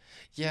 Yeah.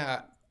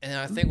 Yeah. And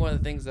I think one of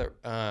the things that,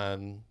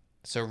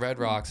 so Red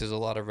Rocks, there's a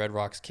lot of Red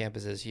Rocks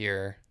campuses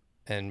here.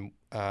 And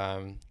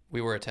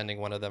we were attending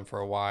one of them for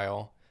a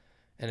while.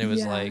 And it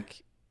was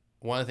like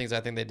one of the things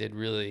I think they did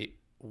really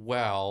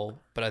well,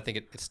 but I think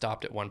it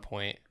stopped at one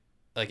point.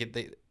 Like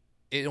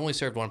it only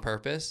served one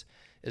purpose,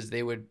 is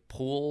they would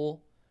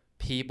pull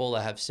people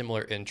that have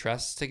similar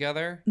interests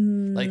together.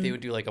 Like they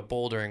would do like a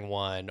bouldering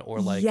one or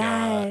like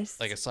a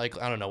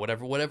cycle. I don't know,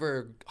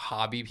 whatever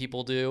hobby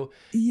people do.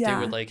 They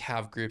would like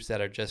have groups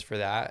that are just for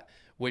that,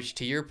 which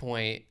to your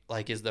point,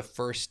 like is the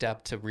first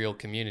step to real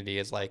community.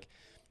 It's like,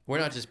 we're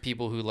not just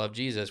people who love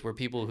Jesus. We're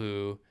people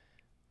who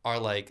are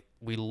like,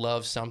 we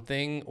love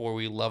something, or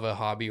we love a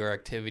hobby or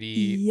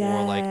activity,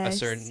 or like a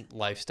certain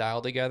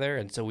lifestyle together.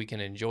 And so we can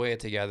enjoy it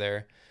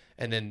together.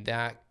 And then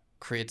that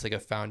creates like a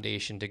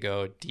foundation to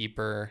go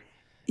deeper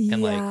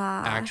and like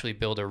actually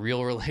build a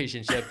real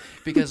relationship,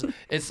 because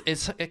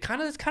it's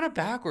kind of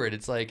backward.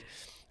 It's like,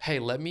 hey,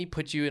 let me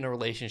put you in a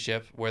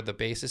relationship where the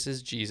basis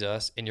is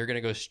Jesus, and you're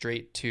going to go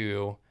straight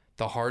to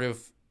the heart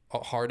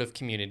of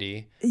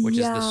community, which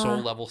is the soul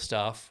level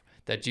stuff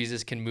that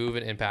Jesus can move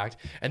and impact.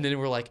 And then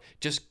we're like,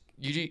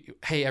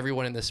 hey,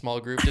 everyone in this small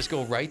group, just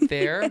go right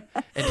there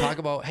and talk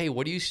about, hey,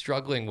 what are you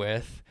struggling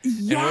with?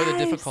 And what are the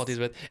difficulties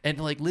with? And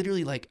like,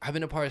 literally, like, I've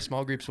been a part of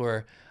small groups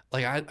where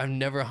like I've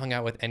never hung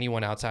out with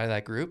anyone outside of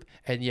that group.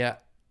 And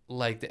yet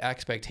like the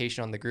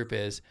expectation on the group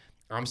is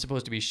I'm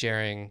supposed to be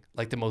sharing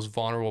like the most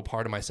vulnerable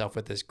part of myself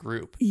with this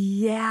group.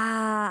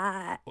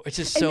 Yeah. Which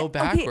is so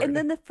backward. Okay, and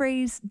then the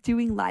phrase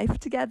doing life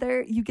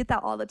together, you get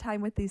that all the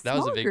time with these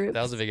small groups.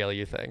 That was a big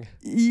LU thing.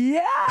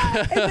 Yeah.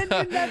 And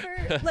then you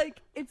never,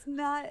 like, it's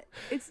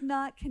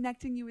not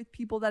connecting you with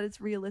people that it's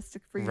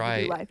realistic for you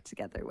to do life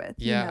together with,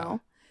 you know?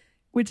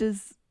 Which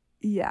is,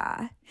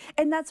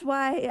 and that's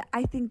why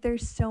I think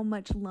there's so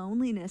much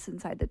loneliness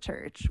inside the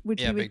church,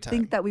 which you would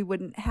think that we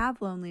wouldn't have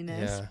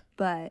loneliness,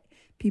 but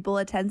people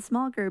attend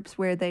small groups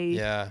where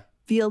they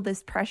feel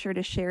this pressure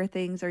to share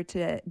things or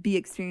to be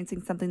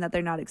experiencing something that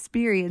they're not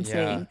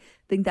experiencing,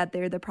 think that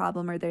they're the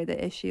problem or they're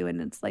the issue.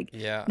 And it's like,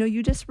 no,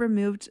 you just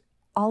removed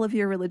all of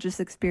your religious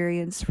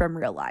experience from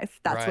real life.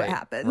 That's what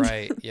happened.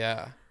 Right.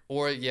 Yeah.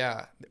 Or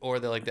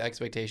the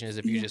expectation is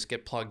if you just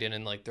get plugged in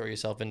and like throw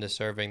yourself into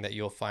serving that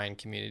you'll find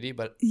community.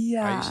 But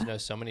I used to know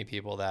so many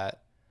people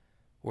that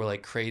were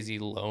like crazy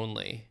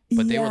lonely,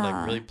 but they were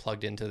like really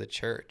plugged into the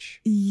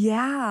church.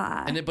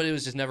 Yeah. But it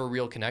was just never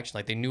real connection.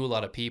 Like they knew a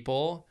lot of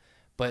people,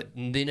 but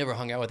they never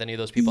hung out with any of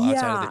those people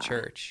outside of the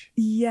church.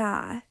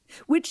 Yeah.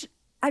 Which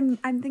I'm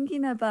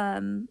thinking of,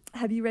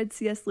 have you read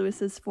C.S.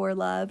 Lewis's Four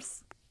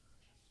Loves?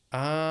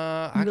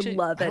 Actually,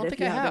 love it. I don't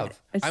think I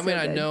have. I mean,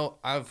 I know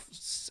I've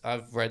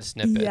read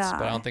snippets,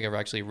 but I don't think I've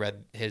actually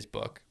read his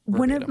book verbatim.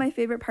 One of my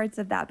favorite parts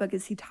of that book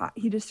is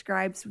he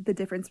describes the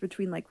difference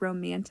between like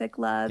romantic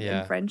love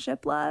and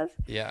friendship love.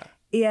 Yeah.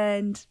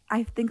 And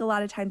I think a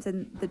lot of times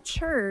in the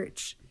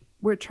church,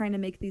 we're trying to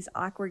make these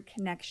awkward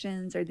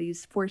connections or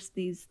force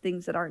these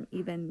things that aren't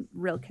even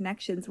real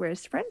connections.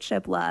 Whereas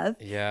friendship love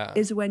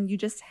is when you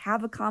just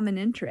have a common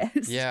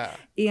interest. Yeah.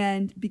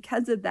 And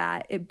because of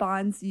that, it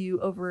bonds you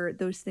over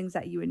those things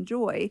that you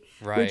enjoy.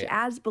 Right. Which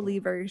as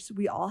believers,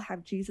 we all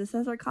have Jesus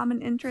as our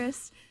common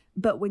interest.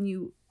 But when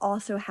you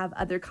also have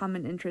other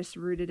common interests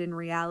rooted in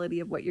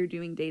reality of what you're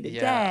doing day to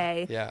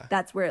day,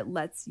 that's where it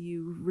lets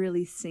you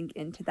really sink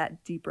into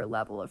that deeper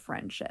level of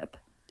friendship.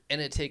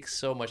 And it takes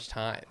so much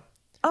time.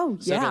 Oh,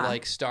 so to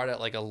like start at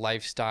like a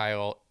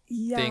lifestyle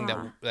thing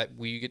that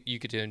you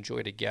get to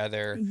enjoy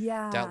together,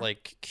 that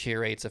like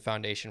curates a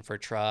foundation for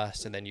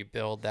trust, and then you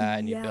build that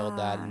and you build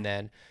that, and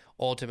then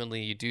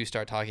ultimately you do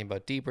start talking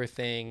about deeper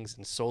things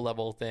and soul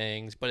level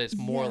things, but it's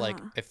more like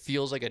it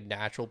feels like a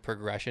natural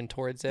progression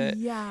towards it.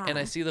 And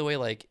I see the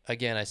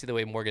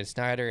way Morgan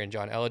Snyder and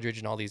John Eldridge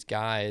and all these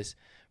guys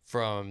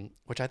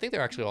which I think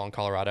they're actually all in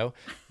Colorado,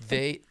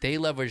 they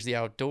leverage the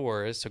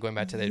outdoors. So going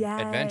back to the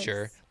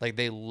adventure, like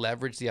they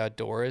leverage the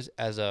outdoors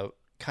as a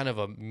kind of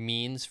a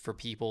means for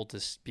people to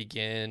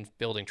begin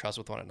building trust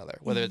with one another,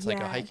 whether it's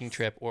like a hiking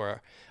trip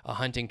or a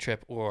hunting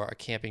trip or a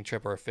camping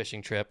trip or a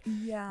fishing trip,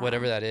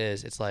 whatever that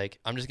is. It's like,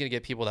 I'm just going to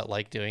get people that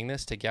like doing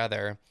this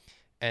together.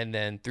 And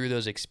then through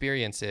those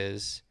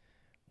experiences,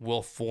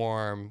 we'll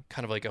form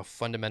kind of like a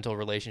fundamental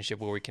relationship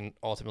where we can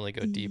ultimately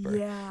go deeper.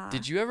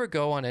 Did you ever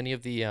go on any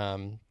of the,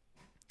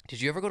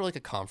 did you ever go to like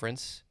a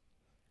conference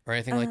or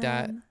anything like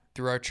that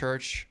through our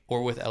church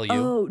or with LU?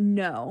 Oh,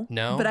 no.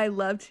 No? But I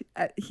loved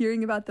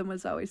hearing about them.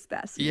 Was always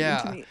fascinating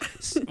to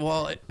me.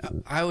 Well,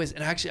 I was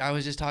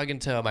just talking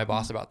to my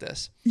boss about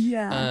this.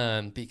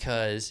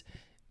 Because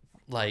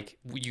like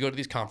you go to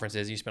these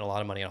conferences, you spend a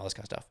lot of money on all this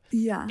kind of stuff.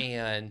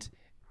 And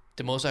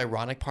the most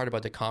ironic part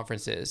about the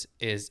conferences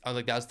is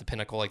like that's the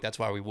pinnacle. Like that's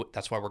why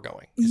we're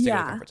going. Is to go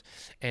to the conference.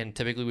 And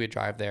typically we would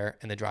drive there,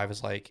 and the drive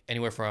is like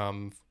anywhere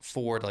from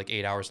 4 to like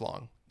 8 hours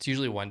long. It's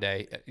usually one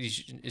day.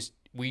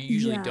 We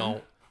usually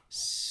don't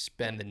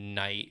spend the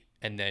night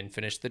and then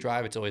finish the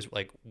drive. It's always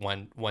like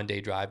one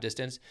day drive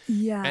distance.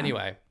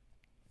 Anyway,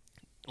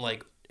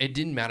 like it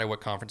didn't matter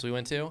what conference we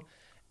went to.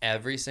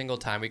 Every single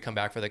time we come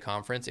back for the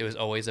conference, it was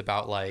always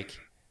about like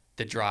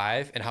the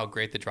drive and how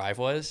great the drive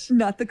was.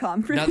 Not the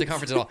conference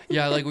at all.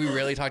 Yeah, like we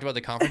rarely talked about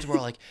the conference. We're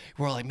like,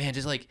 man,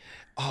 just like,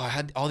 I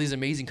had all these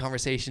amazing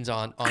conversations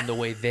on the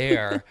way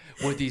there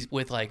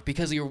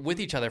because you're with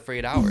each other for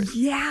 8 hours.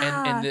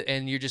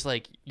 And you're just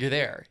like, you're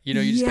there. You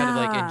know, you're just kind of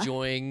like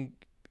enjoying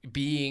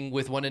being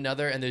with one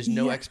another, and there's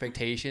no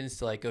expectations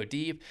to like go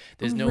deep.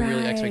 There's no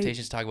really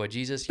expectations to talk about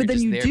Jesus. But you're then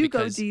just you there do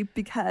because, go deep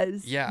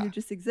because you're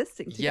just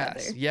existing together.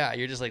 Yes, yeah,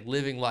 you're just like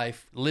living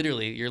life.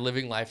 Literally, you're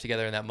living life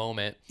together in that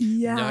moment.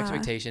 Yeah, no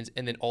expectations,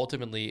 and then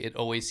ultimately, it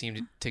always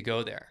seemed to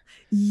go there.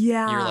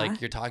 Yeah,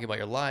 you're talking about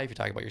your life, you're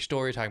talking about your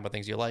story, you're talking about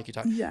things you like.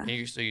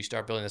 And so you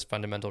start building this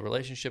fundamental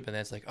relationship, and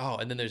then it's like, oh,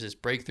 and then there's this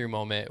breakthrough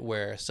moment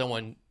where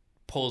someone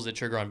pulls the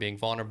trigger on being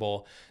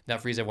vulnerable.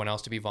 That frees everyone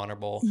else to be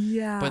vulnerable.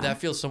 Yeah, but that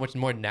feels so much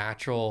more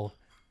natural.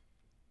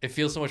 It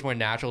feels so much more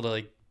natural to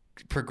like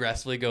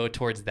progressively go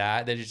towards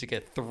that than just to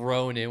get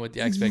thrown in with the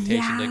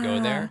expectation to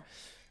go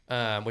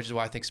there, which is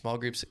why I think small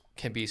groups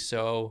can be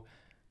so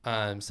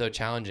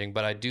challenging.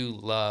 But I do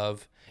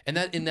love, and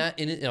that in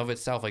and of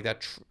itself, like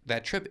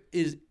that trip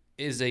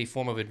is a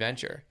form of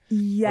adventure.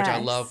 Yes. Which I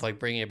love, like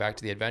bringing it back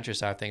to the adventure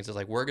side of things. It's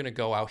like, we're going to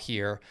go out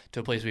here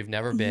to a place we've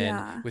never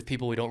been with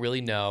people we don't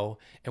really know,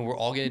 and we're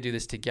all going to do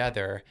this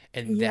together,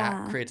 and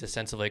that creates a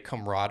sense of like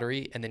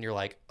camaraderie. And then you're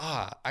like,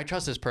 I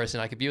trust this person,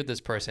 I could be with this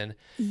person.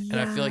 And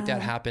I feel like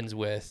that happens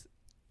with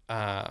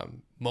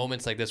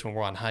moments like this when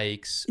we're on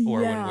hikes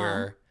or when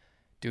we're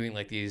doing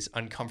like these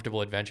uncomfortable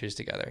adventures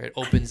together. It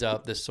opens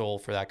up the soul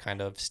for that kind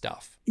of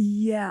stuff.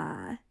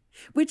 Yeah.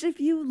 Which,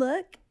 if you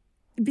look,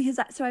 because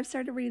I've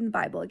started reading the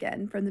Bible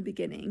again from the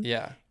beginning.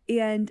 Yeah.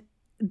 And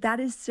that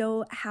is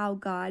so how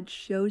God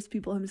shows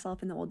people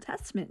himself in the Old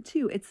Testament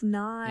too. It's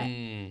not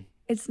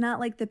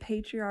like the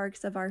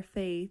patriarchs of our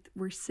faith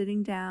were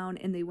sitting down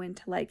and they went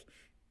to like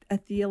a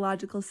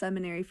theological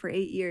seminary for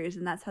 8 years,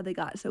 and that's how they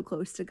got so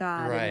close to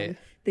God. Right. And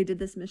they did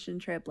this mission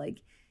trip.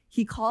 Like,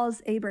 he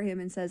calls Abraham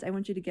and says, I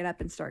want you to get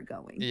up and start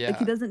going. Yeah. Like,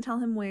 he doesn't tell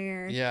him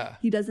where. Yeah.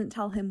 He doesn't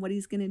tell him what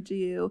he's going to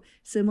do.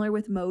 Similar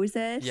with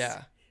Moses.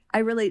 Yeah. I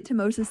relate to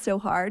Moses so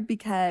hard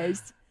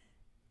because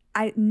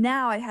I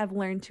have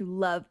learned to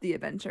love the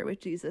adventure with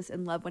Jesus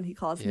and love when he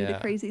calls me to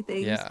crazy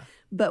things. Yeah.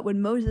 But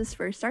when Moses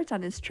first starts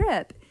on his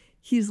trip,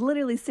 he's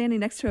literally standing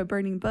next to a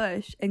burning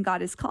bush and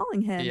God is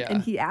calling him. Yeah.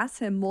 And he asks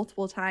him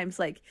multiple times,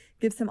 like,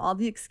 gives him all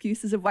the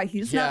excuses of why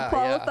he's not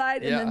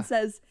qualified. And then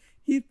says,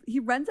 he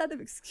runs out of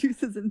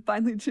excuses and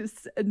finally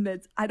just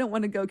admits, I don't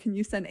want to go. Can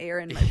you send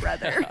Aaron, my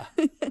brother?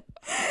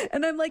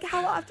 And I'm like,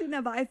 how often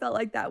have I felt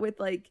like that with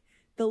like,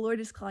 the Lord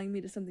is calling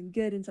me to something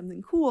good and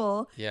something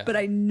cool, but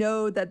I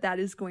know that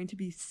is going to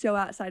be so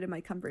outside of my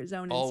comfort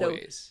zone. And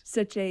Always.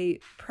 so such a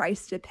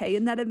price to pay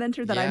in that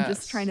adventure that I'm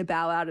just trying to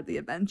bow out of the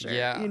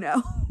adventure, you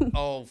know?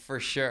 Oh, for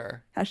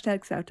sure.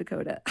 Hashtag South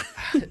Dakota.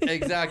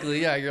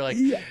 Exactly. Yeah. You're like,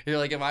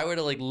 if I were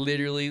to like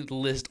literally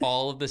list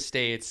all of the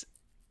states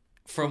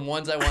from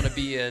ones I want to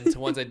be in to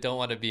ones I don't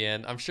want to be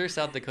in, I'm sure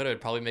South Dakota would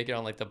probably make it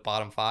on like the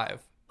bottom 5.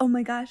 Oh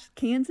my gosh,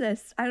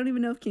 Kansas. I don't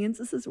even know if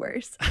Kansas is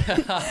worse.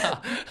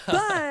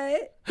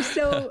 But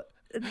so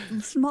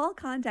small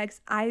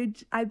context,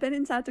 I've been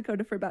in South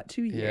Dakota for about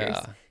 2 years.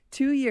 Yeah.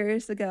 2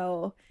 years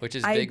ago. Which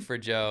is big for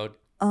Joe.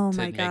 Oh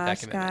my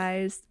gosh,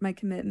 guys, my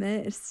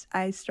commitment is,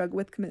 I struggle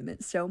with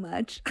commitment so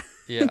much.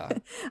 Yeah.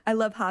 I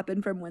love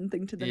hopping from one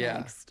thing to the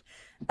next.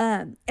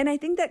 And I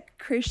think that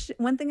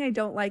one thing I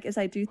don't like is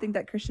I do think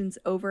that Christians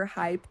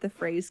overhype the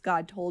phrase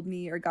God told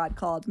me or God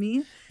called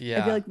me.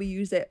 I feel like we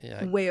use it,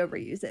 way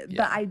overuse it.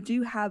 But I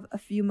do have a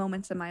few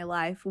moments in my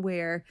life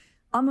where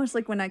almost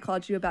like when I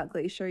called you about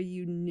Glacier,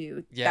 you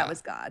knew that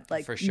was God,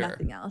 like for sure.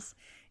 Nothing else.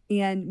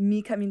 And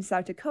me coming to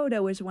South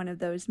Dakota was one of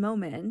those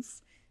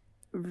moments.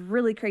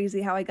 Really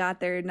crazy how I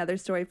got there, another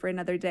story for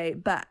another day.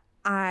 But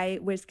I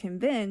was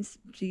convinced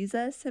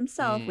Jesus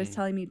himself was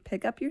telling me to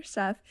pick up your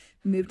stuff,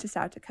 move to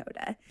South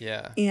Dakota.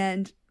 Yeah.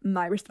 And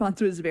my response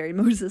was very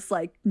Moses,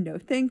 like, no,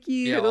 thank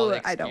you.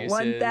 I don't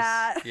want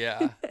that.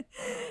 Yeah.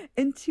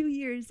 And 2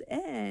 years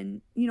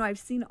in, you know, I've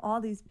seen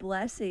all these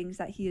blessings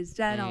that he has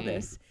done, all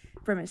this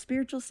from a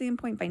spiritual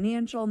standpoint,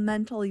 financial,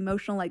 mental,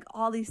 emotional, like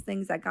all these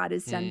things that God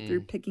has done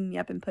through picking me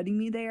up and putting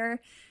me there.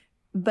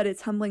 But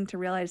it's humbling to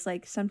realize,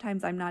 like,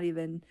 sometimes I'm not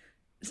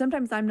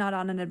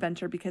on an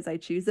adventure because I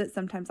choose it.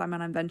 Sometimes I'm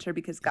on an adventure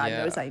because God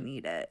knows I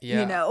need it,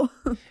 you know?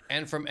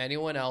 And from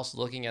anyone else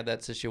looking at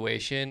that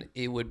situation,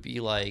 it would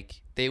be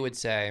like, they would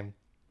say,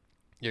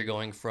 you're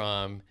going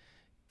from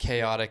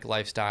chaotic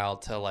lifestyle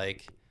to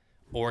like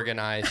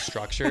organized,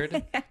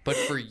 structured. But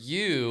for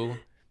you,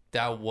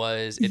 that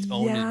was its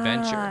own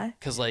adventure.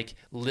 Because like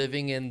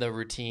living in the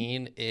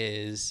routine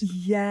is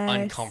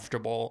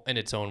uncomfortable in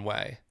its own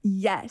way.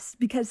 Yes,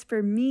 because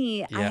for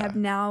me, I have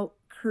now,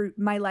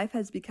 my life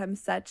has become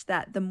such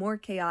that the more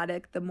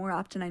chaotic, the more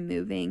often I'm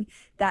moving,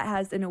 that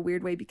has in a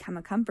weird way become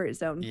a comfort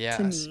zone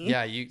to me.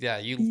 Yeah,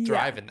 you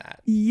thrive in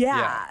that.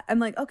 Yeah. I'm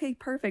like, okay,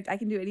 perfect. I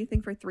can do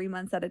anything for 3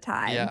 months at a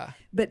time. Yeah.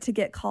 But to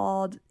get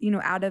called, you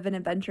know, out of an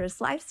adventurous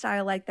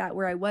lifestyle like that,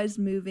 where I was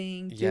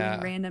moving,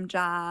 doing random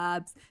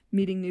jobs,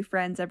 meeting new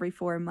friends every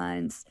 4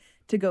 months,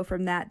 to go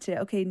from that to,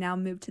 okay, now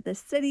move to this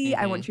city.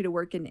 I want you to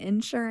work in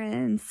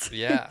insurance.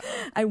 Yeah.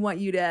 I want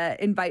you to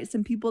invite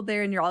some people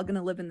there and you're all going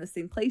to live in the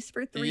same place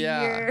for 3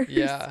 years.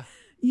 Yeah.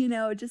 You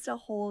know, just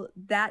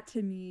that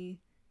to me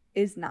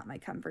is not my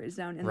comfort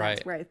zone. And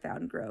that's where I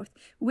found growth,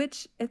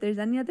 which if there's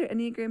any other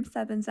Enneagram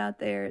 7s out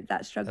there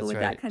that struggle with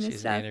that kind of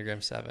stuff. She's an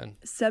Enneagram 7.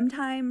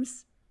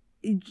 Sometimes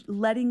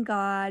letting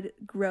God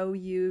grow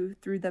you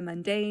through the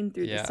mundane,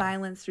 through the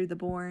silence, through the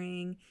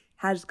boring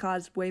has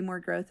caused way more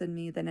growth in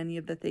me than any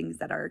of the things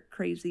that are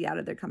crazy out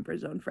of their comfort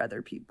zone for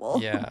other people.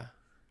 Yeah.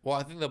 Well,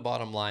 I think the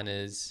bottom line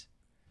is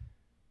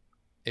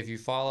if you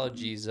follow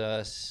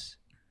Jesus,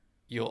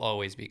 you'll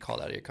always be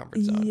called out of your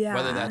comfort zone. Yeah.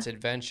 Whether that's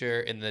adventure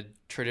in the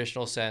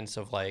traditional sense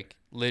of like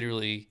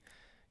literally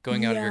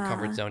going out of your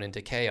comfort zone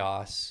into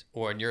chaos,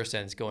 or in your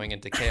sense going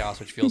into chaos,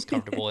 which feels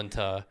comfortable,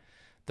 into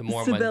the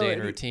more mundane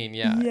routine.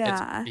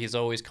 Yeah. He's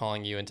always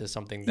calling you into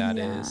something that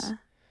is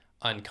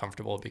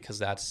uncomfortable, because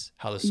that's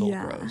how the soul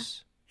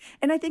grows.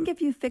 And I think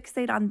if you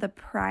fixate on the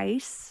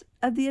price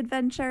of the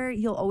adventure,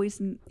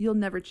 you'll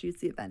never choose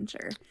the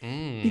adventure,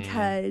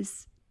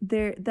 because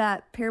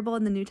that parable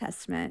in the New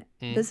Testament,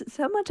 this,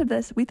 so much of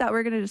this, we thought we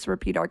were going to just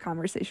repeat our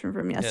conversation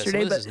from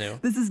yesterday, but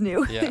this is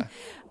new. Yeah.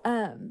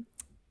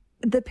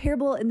 The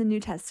parable in the New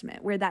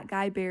Testament where that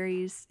guy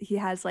he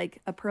has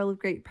like a pearl of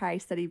great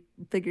price that he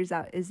figures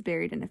out is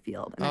buried in a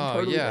field. And I'm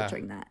totally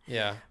butchering that.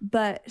 Yeah.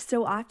 But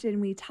so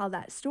often we tell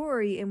that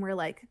story and we're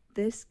like,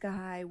 this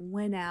guy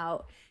went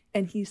out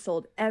and he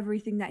sold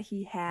everything that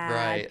he had.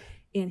 Right.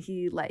 And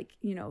he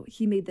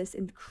he made this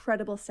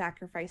incredible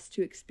sacrifice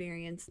to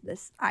experience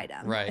this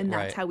item. Right. And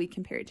that's how we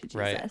compare it to Jesus.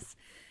 Right.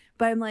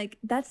 But I'm like,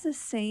 that's the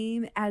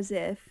same as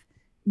if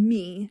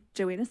me,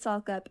 Joanna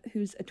Stalcup,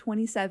 who's a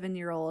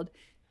 27-year-old,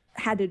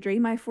 had to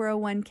drain my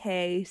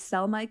 401k,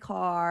 sell my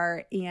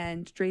car,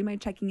 and drain my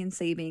checking and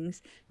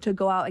savings to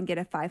go out and get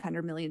a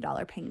 $500 million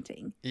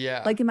painting.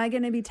 Yeah. Like, am I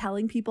going to be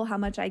telling people how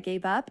much I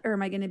gave up, or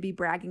am I going to be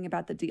bragging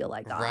about the deal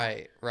I got?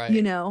 Right.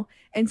 You know?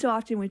 And so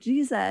often with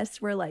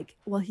Jesus, we're like,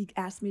 well, he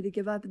asked me to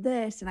give up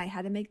this, and I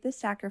had to make this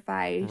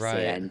sacrifice. Right.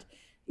 And,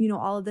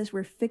 all of this,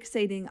 we're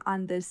fixating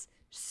on this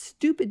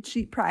stupid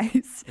cheap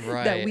price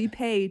that we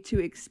pay to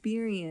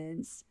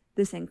experience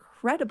this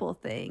incredible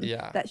thing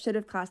that should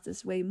have cost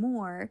us way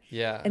more.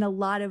 Yeah. And a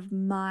lot of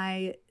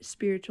my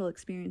spiritual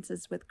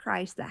experiences with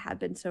Christ that have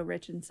been so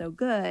rich and so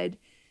good,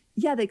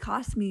 they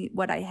cost me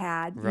what I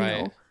had, you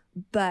know,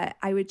 but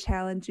I would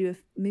challenge you,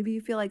 if maybe you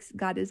feel like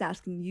God is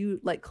asking you,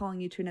 like calling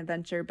you to an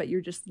adventure, but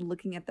you're just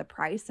looking at the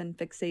price and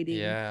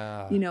fixating,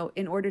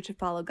 in order to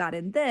follow God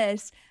in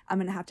this, I'm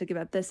going to have to give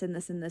up this and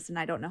this and this, and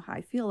I don't know how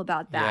I feel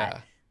about that.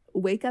 Yeah.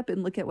 Wake up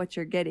and look at what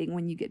you're getting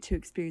when you get to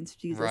experience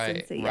Jesus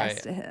and say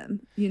yes to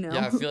him,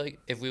 Yeah, I feel like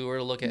if we were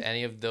to look at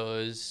any of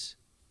those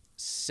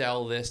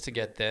sell this to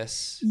get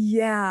this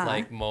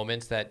like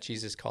moments that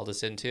Jesus called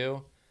us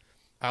into,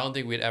 I don't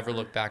think we'd ever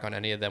look back on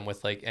any of them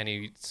with like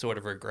any sort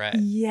of regret.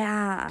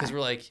 Yeah. Because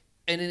we're like,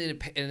 and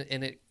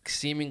it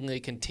seemingly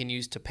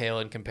continues to pale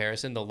in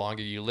comparison the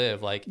longer you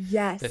live. Like,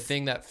 the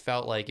thing that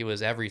felt like it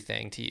was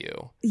everything to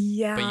you,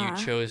 but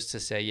you chose to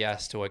say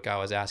yes to what God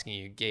was asking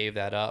you, gave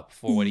that up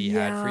for what he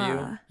had for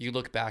you. You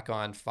look back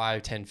on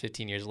 5, 10,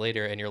 15 years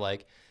later and you're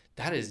like,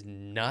 that is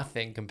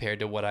nothing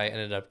compared to what I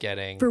ended up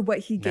getting for what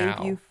he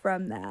gave you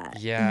from that.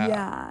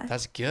 Yeah.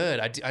 That's good.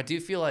 I do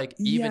feel like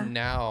even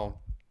now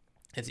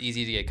it's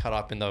easy to get caught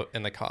up in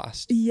the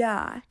cost.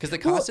 Yeah. Because the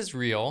cost is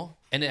real.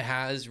 And it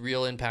has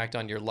real impact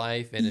on your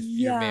life. And if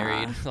you're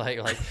married, like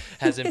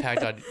has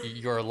impact on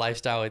your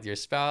lifestyle with your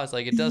spouse.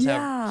 Like, it does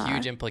have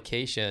huge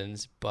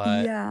implications,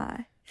 but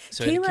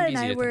so Kayla and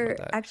I were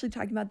actually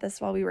talking about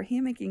this while we were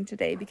hammocking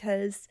today,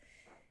 because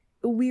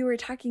we were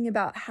talking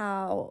about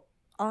how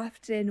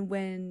often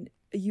when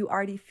you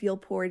already feel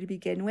poor to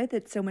begin with,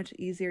 it's so much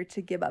easier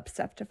to give up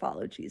stuff to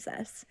follow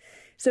Jesus.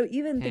 So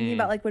even thinking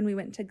about like when we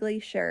went to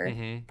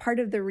Glacier, part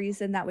of the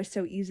reason that was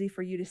so easy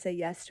for you to say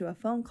yes to a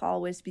phone call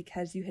was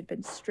because you had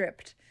been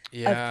stripped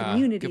of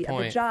community, of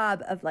a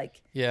job, of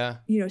like,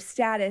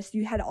 status.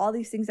 You had all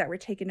these things that were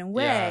taken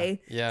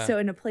away. Yeah. So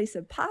in a place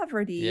of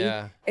poverty,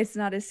 it's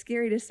not as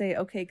scary to say,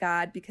 okay,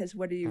 God, because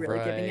what are you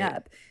really giving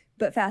up?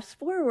 But fast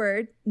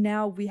forward,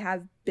 now we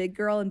have big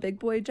girl and big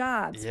boy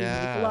jobs. We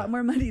make a lot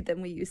more money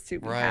than we used to.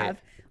 We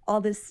have all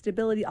this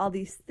stability, all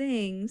these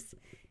things.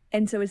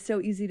 And so it's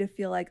so easy to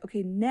feel like,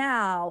 okay,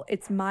 now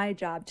it's my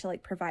job to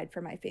like provide for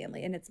my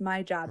family. And it's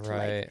my job to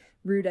like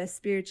root us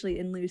spiritually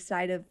and lose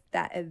sight of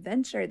that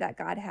adventure that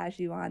God has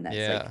you on.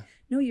 That's like,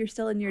 no, you're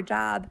still in your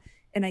job.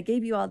 And I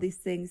gave you all these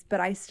things, but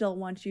I still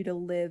want you to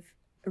live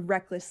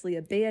recklessly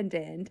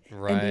abandoned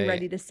and be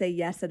ready to say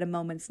yes at a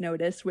moment's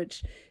notice,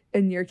 which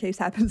in your case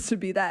happens to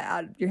be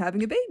that you're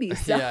having a baby.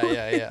 So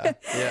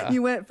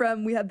you went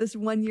from, we have this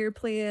 1 year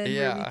plan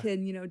where we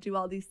can, do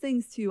all these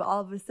things, to all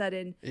of a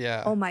sudden,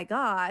 oh my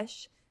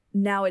gosh,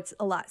 now it's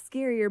a lot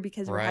scarier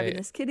because we're having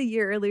this kid a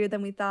year earlier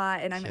than we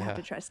thought, and I'm gonna have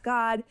to trust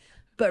God.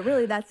 But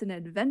really, that's an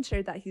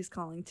adventure that he's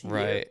calling to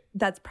you.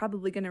 That's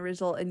probably going to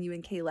result in you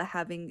and Kayla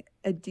having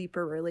a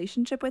deeper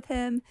relationship with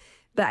him.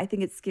 But I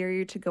think it's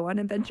scarier to go on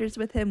adventures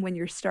with him when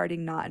you're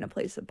starting not in a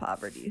place of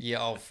poverty.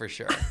 Yeah, for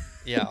sure.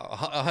 Yeah,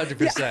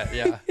 100%.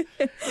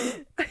 Yeah.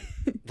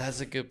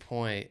 That's a good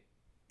point.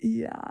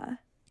 Yeah.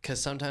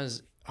 Because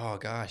sometimes, oh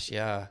gosh,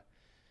 yeah.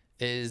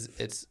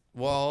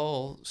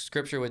 Well,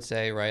 scripture would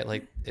say, right,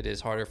 like it is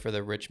harder for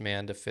the rich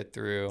man to fit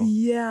through.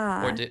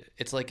 Yeah. Or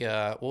it's like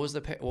what was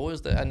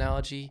the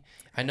analogy?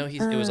 I know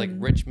it was like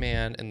rich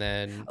man, and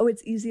then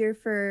it's easier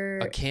for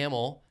a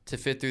camel to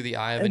fit through the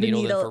eye of a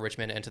needle than for a rich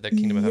man to enter the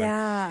kingdom of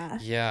heaven.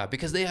 Yeah,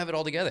 because they have it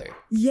all together.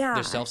 Yeah.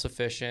 They're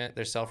self-sufficient,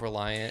 they're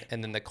self-reliant,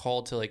 and then the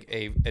call to like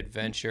a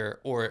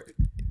adventure, or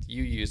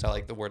I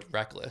like the word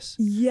reckless.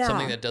 Yeah.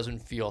 Something that doesn't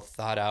feel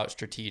thought out,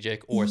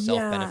 strategic, or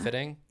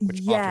self-benefiting,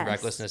 which often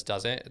recklessness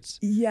doesn't.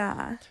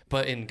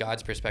 But in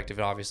God's perspective,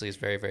 it obviously is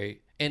very,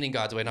 very, and in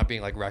God's way, not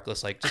being like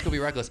reckless, like just go be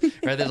reckless.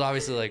 Right? There's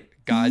obviously like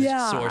God's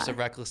source of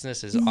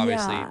recklessness is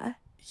obviously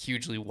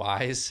hugely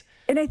wise.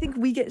 And I think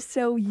we get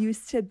so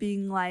used to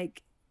being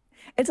like,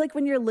 it's like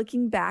when you're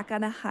looking back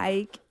on a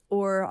hike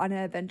or on an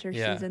adventure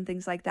season,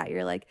 things like that,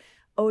 you're like,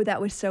 oh,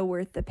 that was so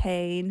worth the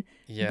pain.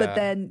 Yeah. But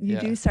then you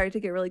do start to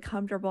get really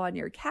comfortable on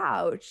your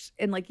couch,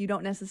 and like you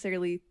don't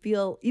necessarily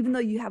feel, even though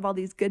you have all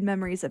these good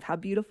memories of how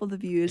beautiful the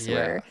views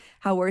were,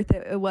 how worth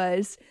it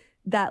was,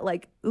 that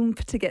like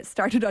oomph to get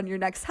started on your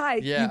next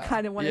hike, you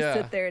kind of want to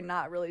sit there and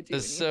not really do anything.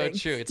 It's so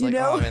true. It's like,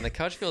 oh man, the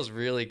couch feels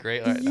really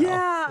great right now.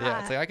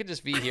 Yeah. It's like I could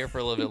just be here for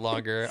a little bit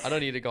longer. I don't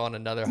need to go on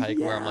another hike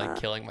where I'm like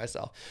killing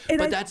myself.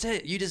 But that's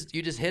it. You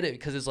just hit it,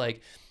 because it's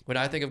like when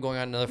I think of going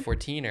on another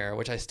 14er,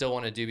 which I still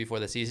want to do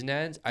before the season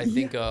ends, I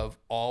think of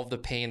all of the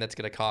pain that's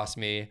going to cost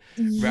me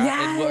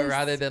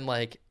rather than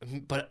like,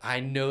 but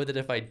I know that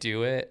if I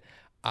do it,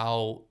 I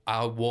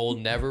will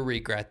never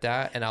regret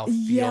that, and I'll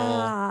feel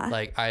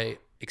like I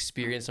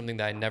experience something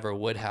that I never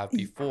would have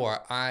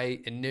before. I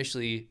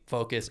initially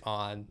focus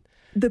on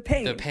the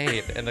pain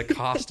and the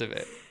cost of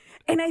it.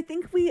 And I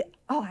think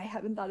I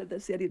haven't thought of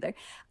this yet either.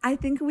 I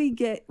think we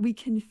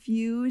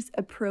confuse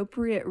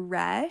appropriate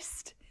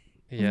rest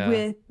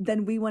with,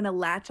 then we want to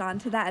latch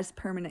onto that as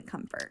permanent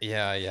comfort.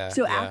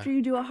 So after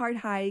you do a hard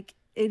hike,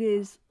 it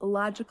is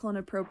logical and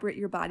appropriate.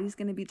 Your body's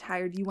going to be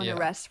tired. You want to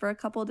rest for a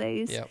couple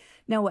days.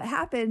 Now what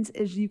happens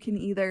is you can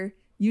either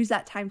use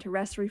that time to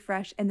rest,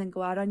 refresh, and then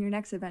go out on your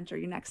next adventure,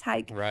 your next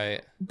hike.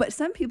 Right. But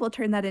some people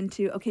turn that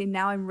into, okay,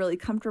 now I'm really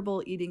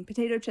comfortable eating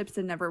potato chips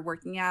and never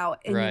working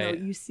out.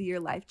 And you see your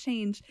life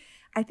change.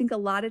 I think a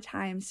lot of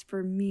times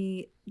for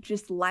me,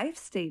 just life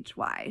stage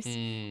wise,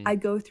 I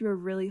go through a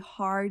really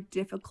hard,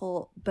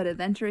 difficult, but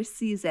adventurous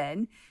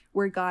season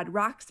where God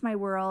rocks my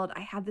world. I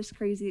have this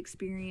crazy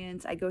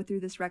experience. I go through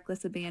this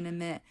reckless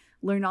abandonment,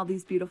 learn all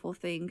these beautiful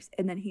things,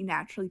 and then he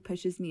naturally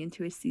pushes me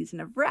into a season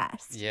of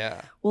rest.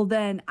 Yeah. Well,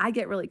 then I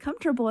get really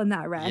comfortable in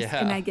that rest,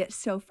 and I get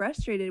so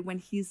frustrated when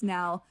he's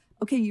now,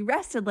 okay, you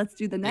rested, let's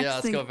do the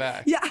next thing. Let's go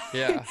back.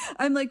 Yeah.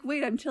 I'm like,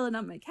 wait, I'm chilling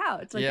on my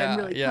couch. Like, I'm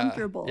really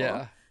comfortable.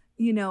 Yeah.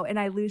 And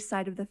I lose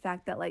sight of the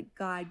fact that like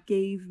God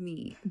gave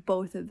me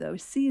both of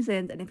those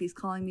seasons, and if he's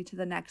calling me to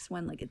the next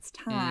one, like it's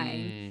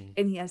time,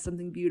 and he has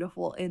something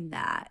beautiful in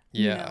that.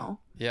 Yeah.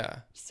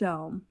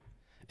 So.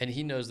 And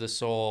he knows the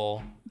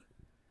soul.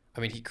 I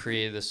mean, he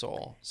created the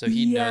soul, so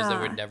he knows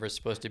that we're never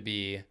supposed to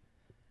be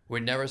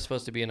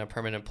in a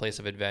permanent place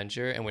of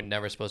adventure, and we're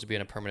never supposed to be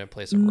in a permanent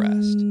place of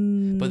rest.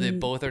 But they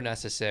both are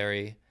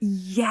necessary.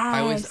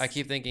 Yes. I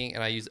keep thinking,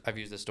 and I've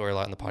used this story a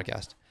lot in the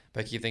podcast,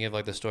 but I keep thinking of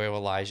like the story of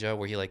Elijah,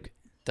 where he like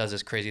does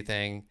this crazy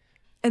thing,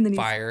 and then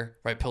pillar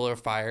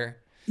of fire,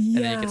 and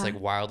then he gets like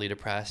wildly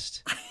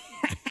depressed.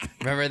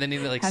 Remember? And then he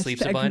like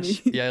sleeps a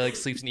bunch. He like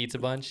sleeps and eats a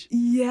bunch.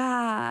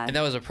 Yeah. And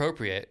that was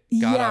appropriate.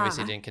 God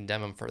obviously didn't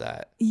condemn him for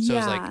that. So it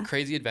was like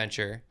crazy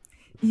adventure,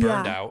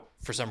 burned out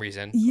for some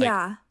reason.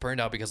 Like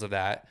burned out because of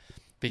that.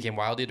 Became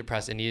wildly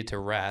depressed and needed to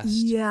rest.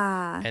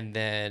 Yeah. And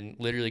then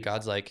literally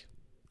God's like,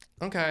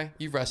 okay,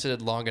 you've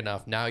rested long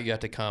enough. Now you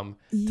have to come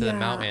to the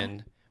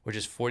mountain, which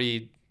is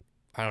 40,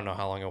 I don't know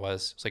how long it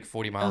was. It's like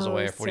 40 miles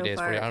away or 40 days.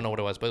 40, I don't know what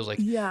it was, but it was like,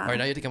 all right,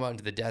 now you have to come out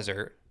into the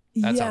desert.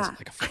 That sounds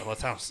like a fun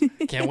house.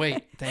 Can't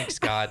wait. Thanks,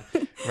 God.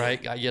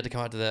 Right? You had to come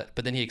out to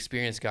but then he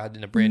experienced God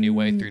in a brand new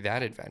way through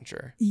that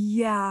adventure.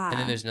 Yeah. And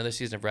then there's another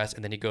season of rest,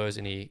 and then he goes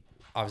and he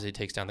obviously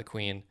takes down the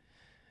queen,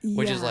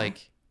 which is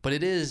like, but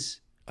it is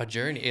a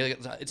journey.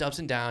 It's ups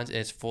and downs, and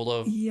it's full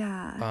of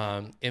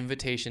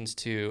invitations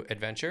to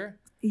adventure.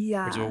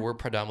 Yeah. Which is what we're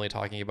predominantly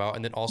talking about.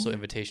 And then also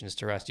invitations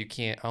to rest.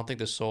 I don't think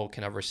the soul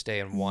can ever stay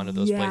in one of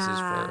those places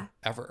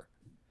forever.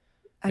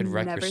 I've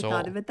never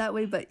thought of it that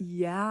way, but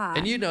yeah.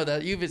 And you know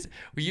that you've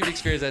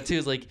experienced that too.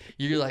 It's like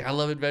you're like, I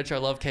love adventure, I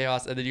love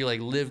chaos, and then you like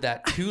live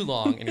that too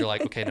long, and you're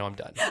like, okay, no, I'm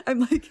done. I'm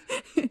like,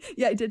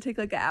 I did take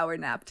like an hour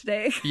nap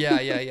today. Yeah.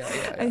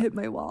 I hit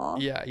my wall.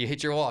 Yeah, you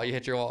hit your wall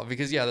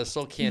because the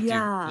soul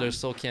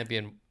can't be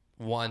in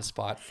one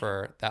spot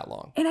for that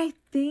long. And I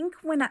think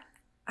when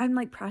I'm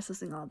like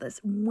processing all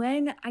this,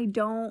 when I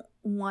don't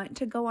want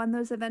to go on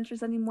those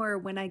adventures anymore, or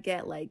when I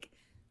get like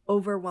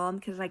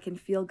overwhelmed because I can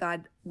feel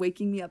God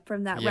waking me up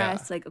from that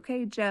rest, like,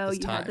 okay, Joe,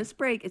 you had this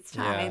break, it's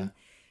time.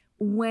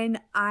 When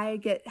I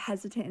get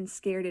hesitant and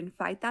scared and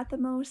fight that the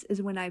most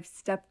is when I've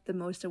stepped the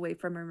most away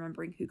from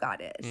remembering who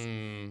God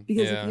is.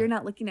 Because if you're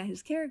not looking at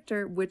his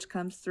character, which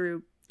comes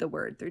through the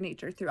word, through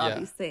nature, through all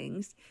these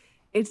things,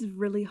 it's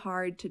really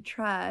hard to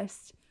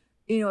trust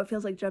it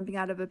feels like jumping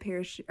out of a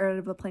parachute or out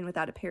of a plane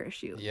without a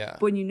parachute. Yeah.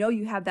 But when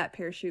you have that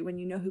parachute, when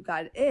you know who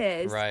God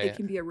is, right. it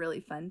can be a really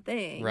fun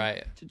thing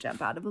to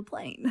jump out of a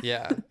plane.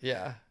 Yeah.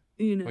 Yeah.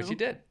 Which you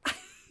did.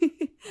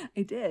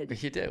 I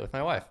did. You did with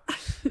my wife.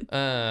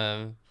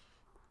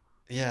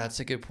 Yeah, that's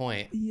a good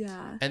point.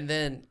 Yeah. And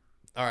then,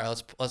 all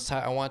right, let's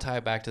tie. I want to tie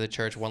it back to the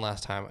church one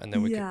last time, and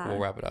then we'll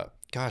wrap it up.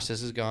 Gosh,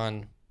 this has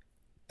gone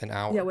an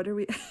hour. Yeah. What are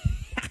we?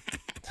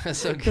 That's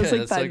so good. That's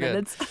like 5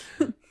 minutes.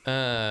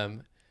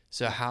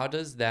 So how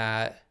does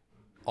that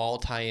all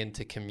tie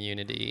into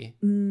community?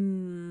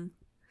 And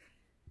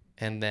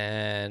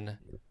then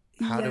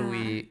how do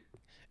we,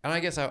 and I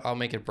guess I'll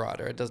make it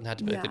broader. It doesn't have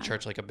to be like the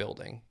church, like a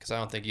building, because I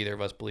don't think either of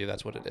us believe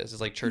that's what it is.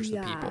 It's like church,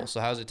 the people. So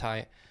how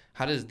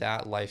does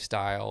that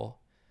lifestyle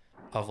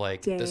of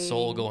like the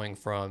soul going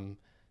from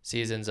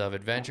seasons of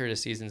adventure to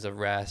seasons of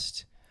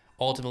rest,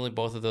 ultimately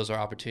both of those are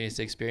opportunities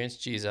to experience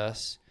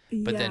Jesus,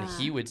 but then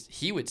he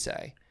would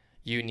say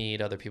you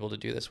need other people to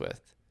do this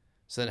with.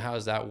 So then how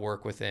does that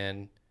work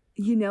within?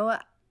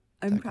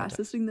 I'm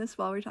processing this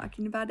while we're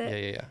talking about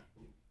it. Yeah.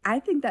 I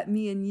think that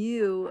me and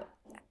you,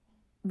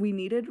 we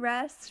needed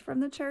rest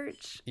from the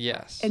church.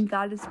 Yes. And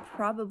God is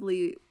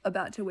probably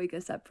about to wake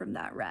us up from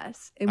that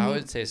rest. And I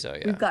would say so,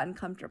 yeah. We've gotten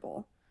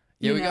comfortable.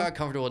 Yeah, we got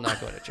comfortable not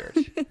going to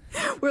church.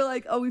 We're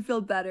like, we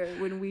feel better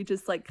when we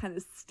just like kind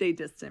of stay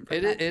distant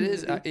from that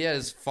community.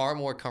 It's far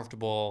more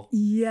comfortable.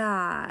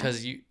 Yeah.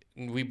 Because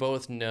we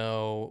both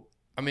know,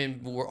 I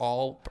mean, we're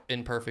all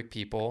imperfect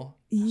people.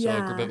 Yeah.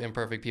 So a group of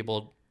imperfect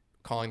people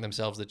calling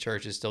themselves the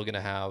church is still going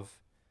to have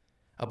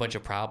a bunch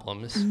of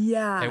problems.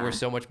 Yeah. And we're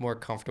so much more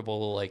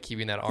comfortable like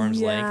keeping that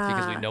arm's length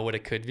because we know what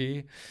it could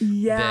be.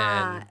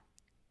 Yeah.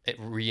 Than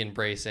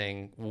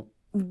re-embracing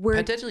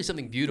potentially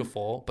something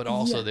beautiful, but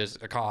also there's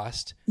a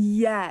cost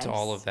to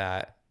all of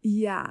that.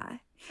 Yeah.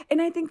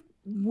 And I think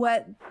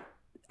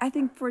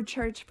for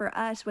church, for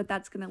us, what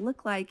that's going to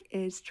look like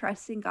is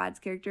trusting God's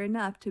character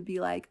enough to be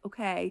like,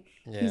 okay,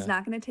 he's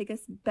not going to take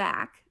us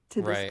back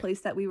to this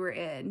place that we were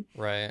in.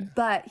 Right.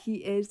 But he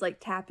is like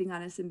tapping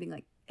on us and being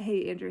like,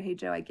 hey, Andrew, hey,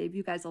 Joe, I gave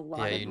you guys a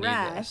lot of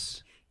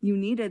rest. You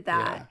needed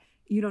that. Yeah.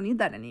 You don't need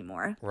that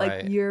anymore.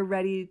 Right. Like, you're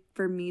ready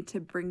for me to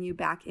bring you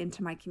back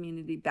into my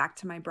community, back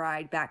to my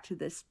bride, back to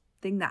this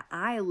thing that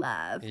I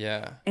love.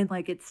 Yeah. And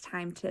like, it's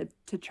time to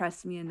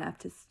trust me enough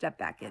to step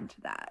back into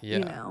that.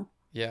 Yeah.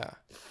 Yeah.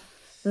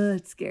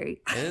 It's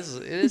scary. It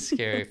is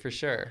scary for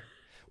sure.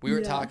 We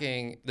were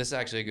talking, this is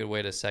actually a good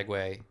way to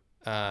segue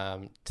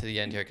to the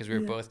end here, because we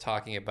were both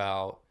talking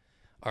about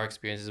our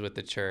experiences with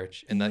the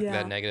church and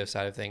that negative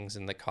side of things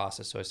and the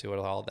costs associated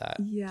with all that.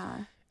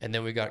 Yeah. And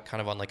then we got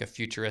kind of on like a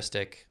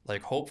futuristic,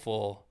 like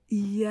hopeful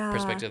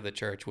perspective of the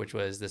church, which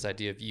was this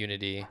idea of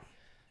unity.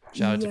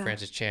 Shout out to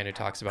Francis Chan, who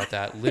talks about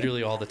that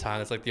literally all the time.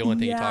 That's like the only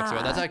thing he talks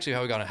about. That's actually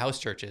how we got on house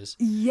churches.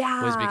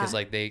 Yeah. Was because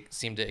like they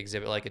seem to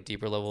exhibit like a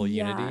deeper level of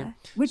unity.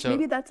 Which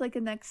maybe that's like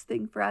a next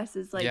thing for us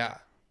is like,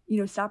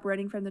 stop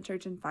running from the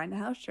church and find a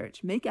house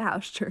church. Make a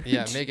house church.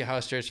 Yeah, make a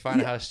house church, find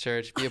a house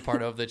church, be a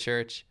part of the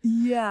church.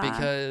 Yeah.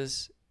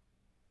 Because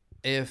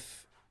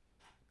if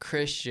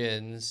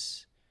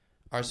Christians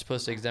are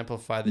supposed to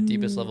exemplify the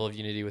deepest level of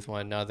unity with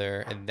one another,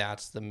 and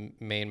that's the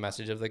main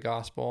message of the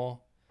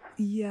gospel.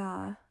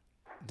 Yeah.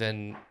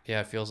 Then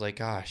it feels like,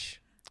 gosh,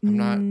 I'm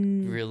not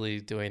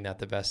really doing that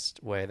the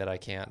best way that I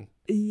can.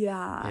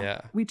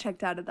 Yeah. We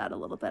checked out of that a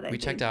little bit. We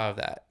checked out of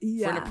that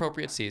for an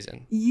appropriate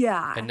season.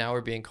 Yeah. And now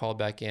we're being called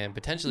back in,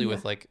 potentially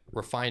with like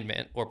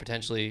refinement, or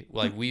potentially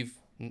like we've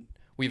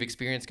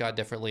experienced God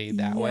differently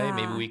that way.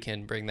 Maybe we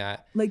can bring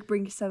that, like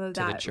bring some of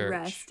that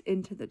rest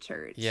into the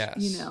church.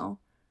 Yes.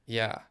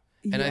 Yeah.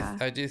 And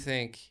I do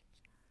think,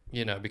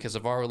 because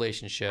of our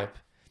relationship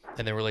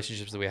and the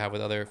relationships that we have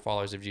with other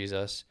followers of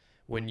Jesus,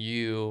 when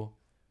you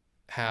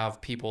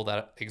have people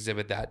that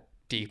exhibit that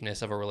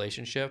deepness of a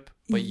relationship,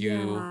 but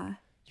you're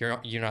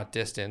not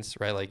distant,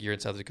 right? Like you're in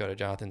South Dakota,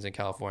 Jonathan's in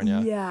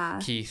California. Yeah.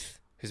 Keith,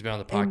 who's been on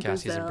the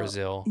podcast, he's in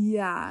Brazil.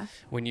 Yeah.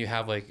 When you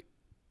have like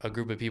a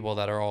group of people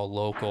that are all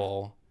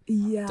local,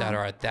 that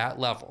are at that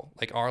level,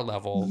 like our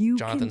level,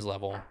 Jonathan's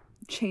level,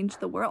 change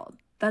the world.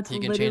 That's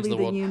literally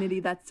the unity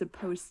that's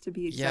supposed to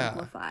be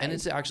exemplified. And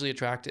it's actually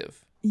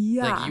attractive.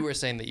 Yeah. Like you were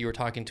saying that you were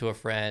talking to a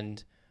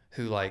friend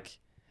who like,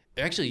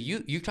 actually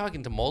you're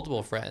talking to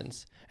multiple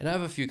friends, and I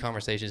have a few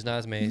conversations, not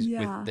as many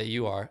that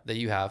you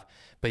have,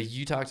 but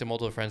you talk to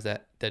multiple friends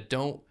that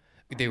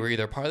they were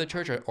either part of the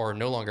church or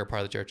no longer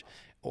part of the church,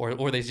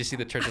 or they just see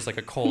the church as like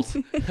a cult.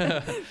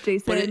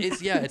 Jason. But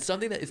it's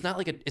something that it's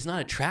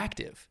not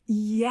attractive.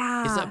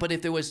 Yeah. It's not, but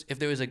if there was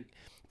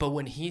but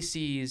when he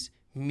sees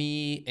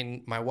me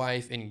and my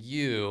wife and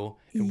you,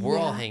 and we're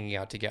all hanging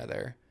out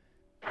together,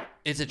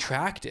 it's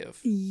attractive.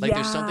 Like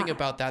there's something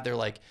about that.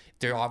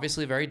 They're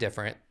obviously very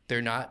different.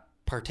 They're not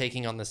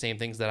partaking on the same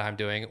things that I'm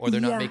doing, or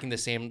they're not making the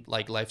same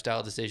like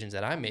lifestyle decisions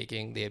that I'm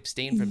making. They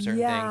abstain from certain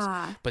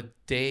things, but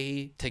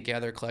they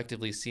together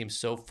collectively seem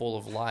so full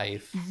of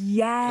life.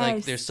 Yes.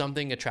 Like there's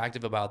something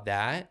attractive about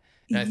that.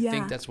 And I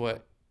think that's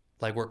what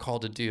like we're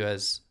called to do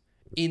as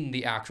in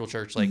the actual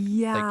church, like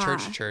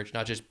church,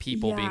 not just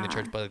people being the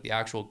church, but like the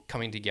actual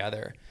coming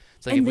together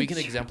It's like, if we can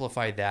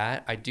exemplify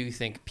that, I do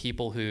think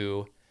people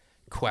who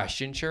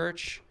question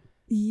church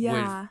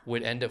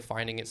would end up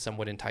finding it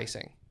somewhat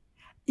enticing.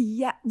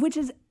 Yeah, which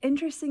is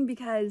interesting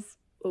because,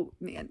 oh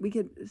man, we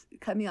could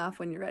cut me off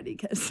when you're ready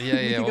because we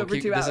could go for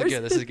 2 hours.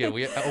 This is good.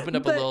 We opened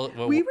up a little.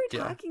 Well, we were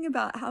talking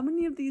about how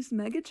many of these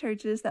mega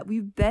churches that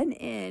we've been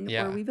in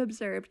or we've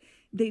observed,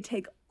 they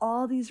take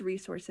all these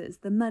resources,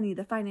 the money,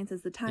 the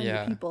finances, the time,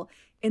 the people,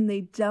 and they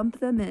dump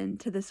them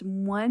into this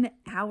 1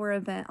 hour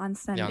event on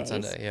Sundays.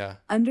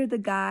 Under the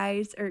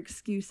guise or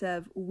excuse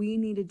of, we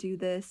need to do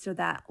this so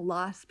that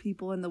lost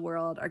people in the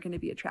world are going to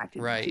be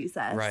attracted to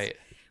Jesus. Right.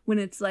 When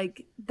it's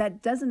like,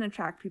 that doesn't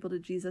attract people to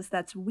Jesus.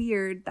 That's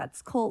weird.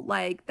 That's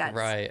cult-like.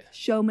 That's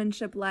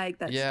showmanship-like.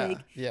 That's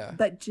fake. Yeah.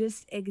 But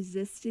just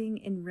existing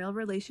in real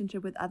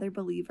relationship with other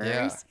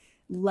believers,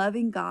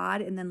 loving God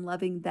and then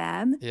loving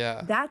them.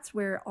 Yeah. That's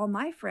where all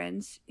my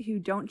friends who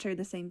don't share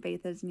the same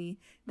faith as me,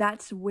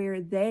 that's where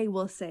they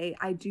will say,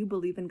 I do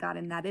believe in God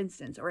in that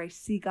instance, or I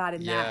see God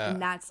in that.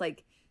 And that's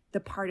like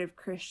the part of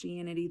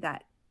Christianity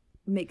that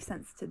makes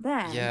sense to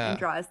them and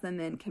draws them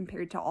in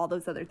compared to all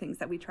those other things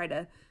that we try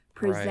to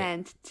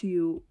present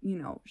to,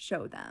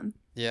 show them.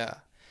 Yeah.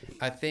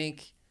 I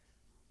think,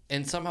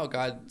 and somehow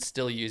God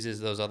still uses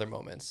those other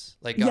moments.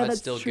 Like, God's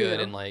still true. Good,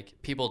 and like,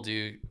 people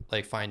do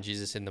like find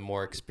Jesus in the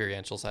more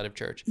experiential side of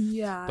church.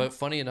 Yeah. But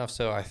funny enough,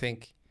 so I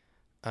think,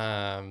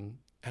 and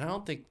I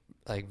don't think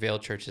like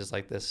Veiled Church is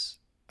like this.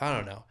 I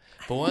don't know.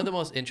 But one of the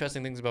most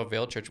interesting things about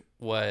Veiled Church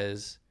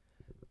was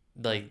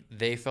like,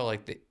 they felt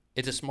like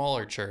it's a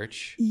smaller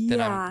church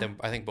than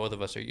I think both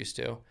of us are used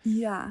to.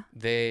 Yeah.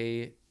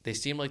 They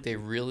seemed like they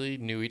really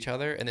knew each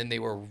other, and then they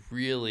were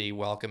really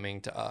welcoming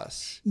to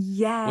us.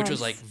 Yeah. Which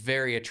was like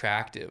very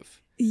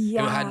attractive.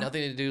 Yeah. It had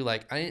nothing to do,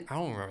 like, I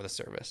don't remember the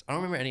service. I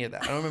don't remember any of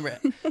that. I don't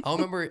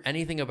remember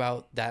anything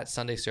about that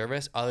Sunday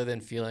service other than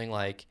feeling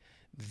like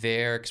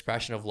their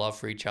expression of love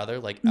for each other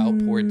like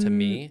outpoured to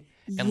me.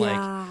 And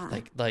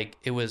like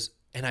it was,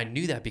 and I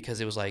knew that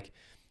because it was like,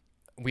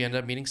 we ended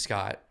up meeting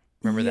Scott.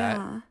 Remember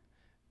that?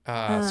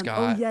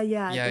 Scott.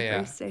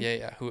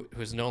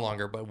 Who's no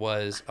longer, but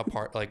was a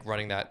part, like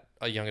running that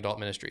a young adult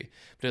ministry.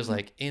 But it was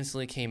like,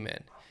 instantly came in,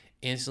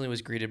 instantly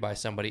was greeted by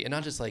somebody, and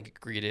not just like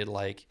greeted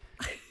like,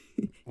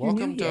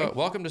 welcome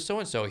to so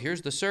and so.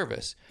 Here's the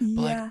service.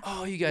 But like,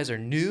 oh, you guys are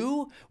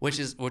new, which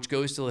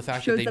goes to the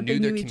fact that they knew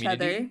their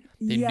community.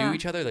 They knew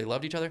each other. They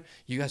loved each other.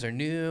 You guys are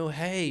new.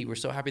 Hey, we're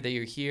so happy that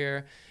you're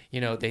here.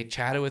 They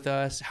chatted with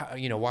us. How,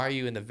 why are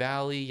you in the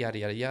valley? Yada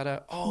yada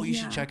yada. Oh, you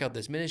should check out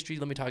this ministry.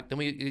 Let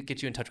me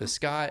get you in touch with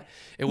Scott.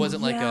 It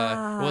wasn't like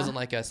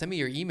a send me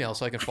your email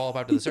so I can follow up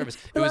after the service.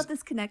 Fill out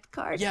this Connect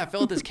card. Yeah,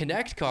 fill out this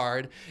Connect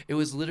card. It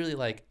was literally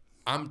like,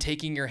 I'm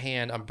taking your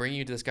hand. I'm bringing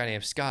you to this guy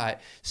named Scott.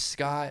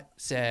 Scott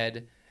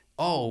said,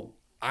 oh,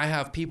 I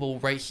have people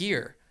right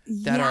here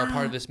that are a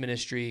part of this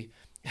ministry.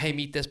 Hey,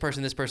 meet this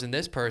person, this person,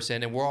 this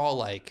person. And we're all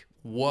like,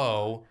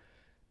 whoa.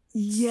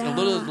 Yeah.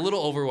 It's a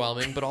little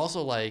overwhelming, but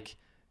also like,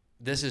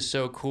 this is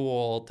so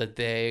cool that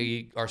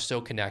they are so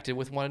connected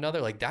with one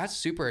another. Like, that's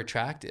super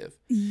attractive.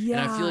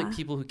 Yeah. And I feel like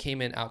people who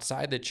came in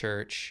outside the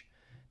church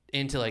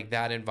into like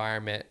that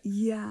environment,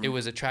 it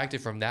was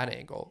attractive from that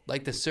angle.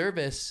 Like the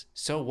service,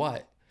 so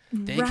what?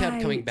 They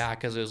kept coming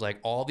back because it was like,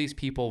 all these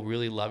people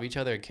really love each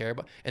other and care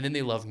about, and then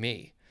they love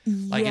me.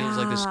 Like it was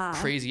like this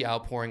crazy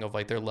outpouring of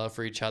like their love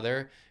for each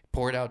other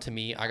poured out to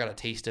me. I got a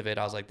taste of it.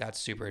 I was like, that's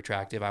super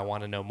attractive. I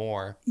want to know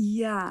more.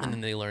 Yeah. And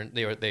then they learned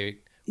they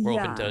were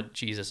open to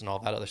Jesus and all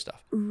that other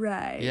stuff.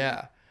 Right.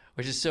 Yeah.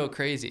 Which is so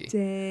crazy.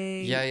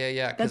 Dang.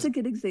 Yeah. That's a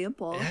good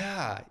example.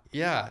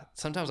 Yeah.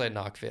 Sometimes I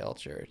knock Veiled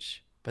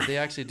Church, but they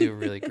actually do a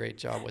really great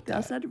job with that. They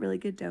also had really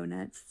good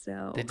donuts,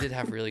 so. They did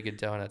have really good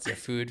donuts. Yeah,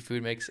 food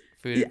makes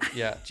food.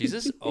 Yeah.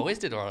 Jesus always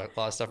did a lot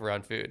of stuff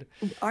around food.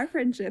 Our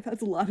friendship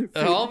has a lot of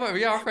food.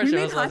 Our friendship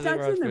has a lot of food. We made hot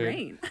dogs in the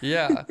rain.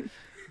 Yeah.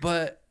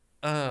 But,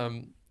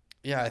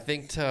 I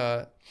think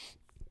to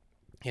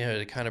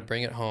kind of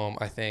bring it home,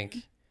 I think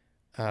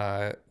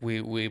our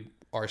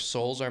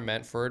souls are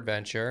meant for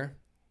adventure,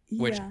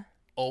 which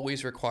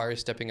always requires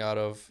stepping out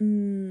of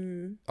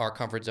our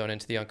comfort zone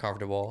into the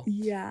uncomfortable.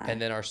 Yeah.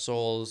 And then our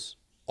souls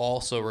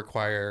also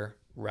require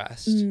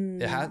rest.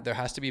 There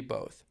has to be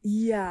both.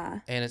 Yeah.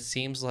 And it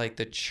seems like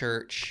the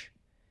church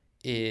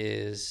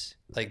is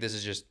like, this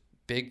is just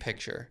big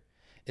picture.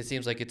 It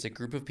seems like it's a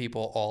group of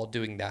people all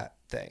doing that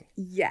thing.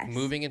 Yes.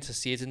 Moving into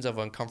seasons of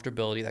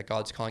uncomfortability that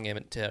God's calling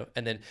them to,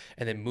 and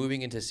then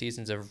moving into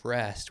seasons of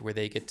rest where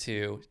they get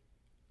to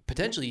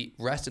potentially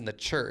rest in the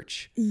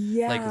church.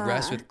 Yeah. Like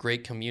rest with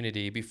great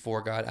community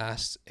before God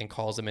asks and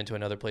calls them into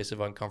another place of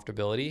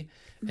uncomfortability.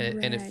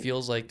 And it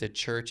feels like the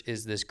church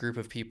is this group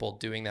of people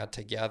doing that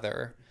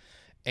together.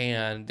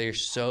 And they're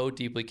so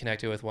deeply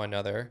connected with one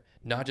another,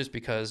 not just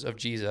because of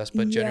Jesus,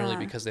 but generally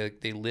because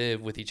they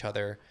live with each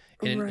other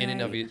in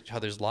and of each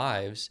other's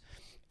lives,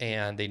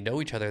 and they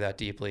know each other that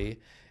deeply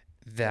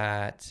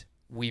that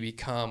we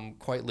become,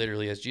 quite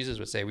literally, as Jesus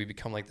would say, we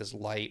become like this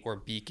light or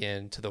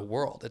beacon to the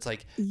world. It's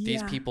like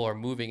these people are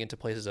moving into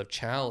places of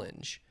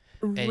challenge,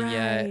 and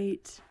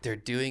yet they're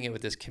doing it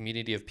with this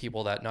community of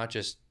people that not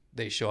just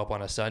they show up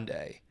on a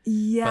Sunday.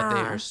 Yeah. But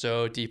they are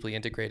so deeply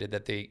integrated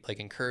that they like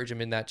encourage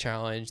them in that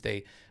challenge.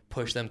 They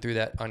push them through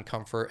that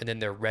uncomfort, and then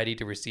they're ready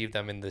to receive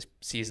them in this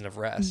season of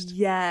rest.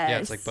 Yes. Yeah,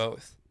 it's like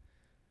both.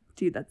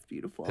 Dude, that's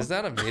beautiful. Isn't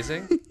that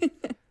amazing?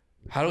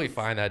 How do we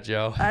find that,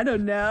 Joe? I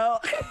don't know.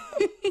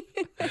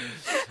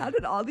 How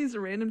did all these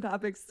random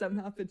topics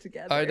somehow fit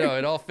together? I know,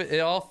 it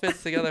all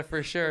fits together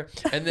for sure.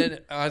 And then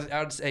I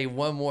would say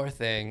one more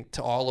thing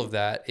to all of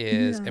that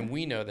is, and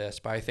we know this,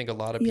 but I think a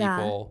lot of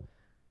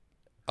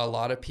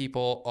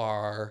people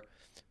are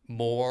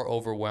more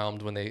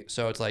overwhelmed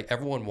so it's like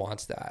everyone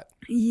wants that.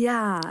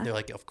 Yeah. They're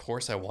like, of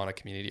course I want a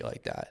community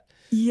like that.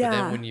 Yeah. But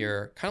then when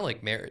you're kind of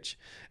like marriage,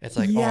 it's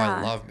like, oh,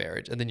 I love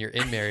marriage. And then you're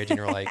in marriage and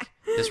you're like,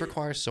 this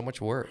requires so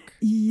much work.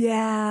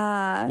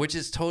 Yeah. Which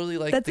is totally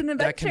like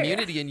that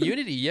community and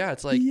unity. Yeah.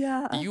 It's like,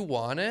 you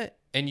want it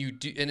and you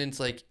do. And it's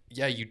like,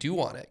 yeah, you do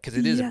want it because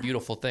it is a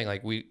beautiful thing.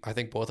 Like I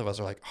think both of us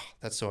are like, oh,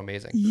 that's so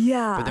amazing.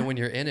 Yeah. But then when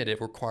you're in it,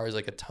 it requires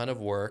like a ton of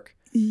work.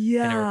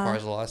 Yeah. And it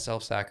requires a lot of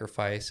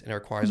self-sacrifice, and it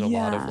requires a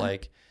lot of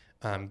like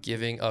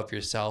giving of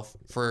yourself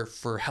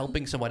for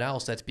helping someone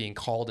else that's being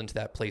called into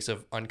that place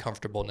of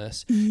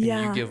uncomfortableness. Yeah.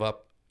 And you give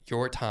up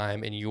your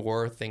time and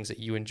your things that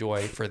you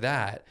enjoy for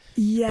that.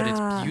 Yeah. But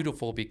it's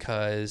beautiful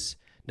because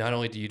not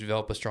only do you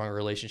develop a stronger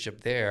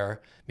relationship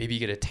there, maybe you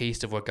get a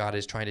taste of what God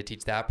is trying to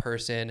teach that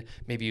person.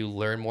 Maybe you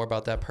learn more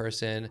about that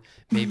person.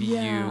 Maybe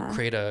you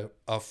create a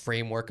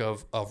framework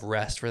of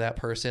rest for that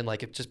person.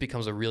 Like it just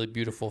becomes a really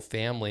beautiful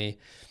family.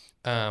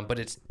 But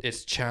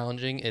it's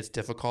challenging, it's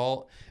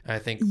difficult, and I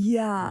think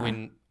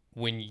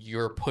when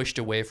you're pushed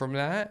away from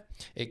that,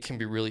 it can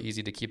be really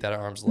easy to keep that at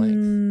arm's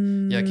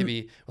length. Yeah, it can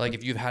be like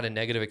if you've had a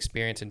negative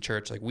experience in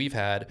church like we've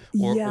had,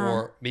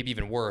 or maybe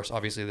even worse.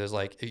 Obviously, there's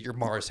like your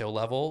Mars Hill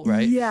level,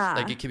 right? Yeah,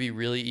 like it can be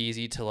really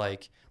easy to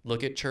like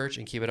look at church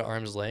and keep it at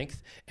arm's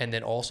length, and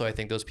then also I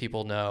think those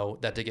people know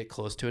that to get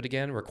close to it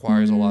again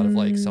requires a lot of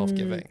like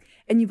self-giving,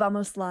 and you've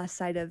almost lost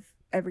sight of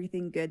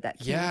everything good that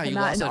came from you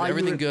that, lost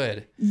everything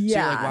good. So you're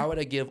like, why would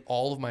I give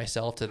all of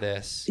myself to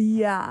this?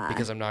 Yeah,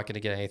 because I'm not going to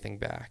get anything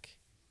back.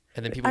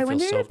 And then people feel so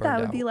burned out. I wonder if that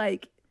would be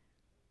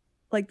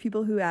like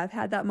people who have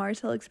had that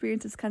Mars Hill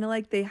experience. It's kind of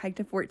like they hiked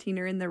a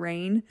 14er in the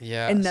rain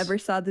and never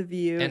saw the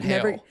view. And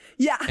never, hail.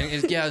 And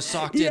it was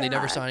socked in. They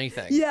never saw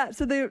anything. Yeah.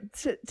 So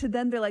to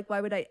them, they're like, why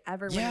would I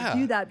ever want to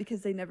do that?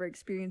 Because they never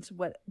experienced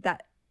what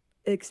that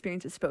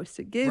experience is supposed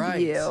to give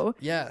you.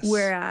 Yes.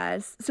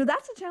 Whereas, so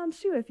that's a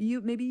challenge too. If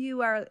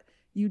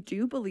you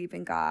do believe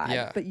in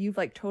God, but you've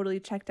like totally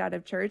checked out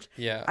of church.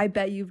 Yeah. I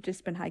bet you've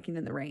just been hiking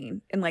in the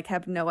rain and like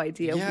have no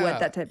idea what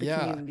that type of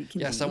community can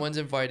be. Yeah, someone's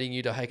inviting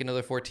you to hike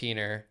another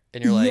 14er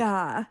and you're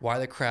like, why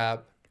the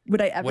crap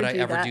would I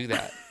ever do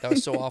that? That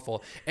was so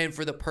awful. And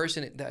for the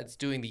person that's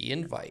doing the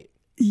invite,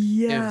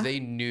 if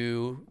they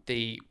knew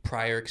the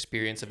prior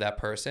experience of that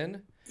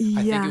person,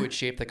 I think it would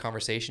shape the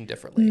conversation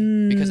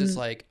differently. Because it's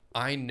like,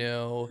 I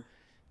know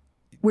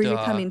where you're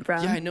coming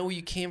from. Yeah, I know where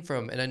you came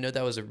from, and I know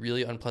that was a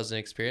really unpleasant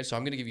experience, so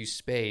I'm going to give you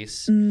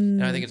space,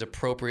 and I think it's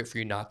appropriate for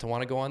you not to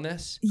want to go on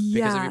this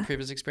because of your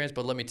previous experience,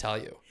 but let me tell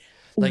you,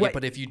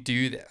 but if you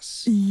do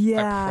this,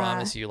 I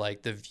promise you,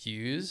 like, the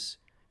views,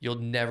 you'll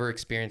never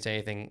experience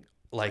anything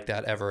like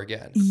that ever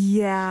again.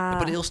 Yeah.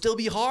 But it'll still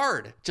be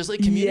hard, just like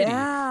community.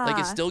 Like,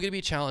 it's still going to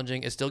be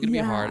challenging. It's still going to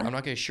be hard. I'm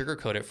not going to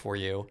sugarcoat it for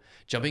you.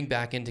 Jumping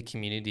back into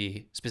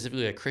community,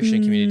 specifically a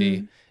Christian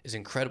community, is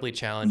incredibly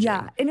challenging.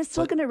 Yeah, and it's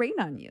still going to rain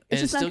on you.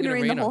 It's just not going to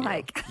rain the whole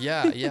hike.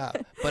 Yeah.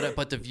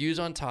 But the views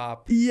on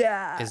top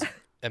is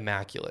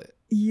immaculate.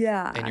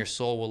 Yeah. And your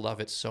soul will love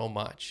it so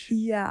much.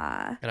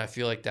 Yeah. And I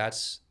feel like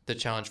that's the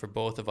challenge for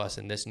both of us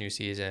in this new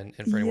season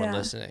and for anyone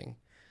listening.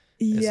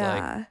 Is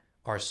like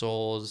our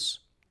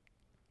souls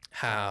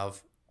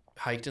have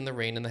hiked in the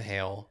rain and the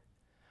hail.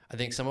 I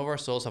think some of our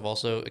souls have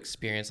also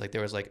experienced, like,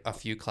 there was like a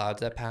few clouds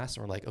that passed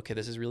and we're like, okay,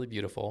 this is really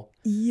beautiful.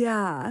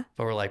 Yeah.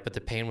 But we're like, but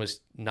the pain was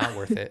not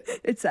worth it.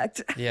 It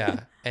sucked.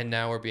 Yeah. And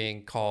now we're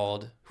being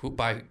called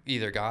by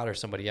either God or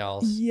somebody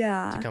else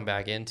to come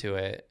back into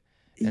it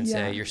and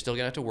say, you're still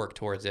going to have to work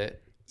towards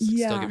it.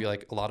 Still give you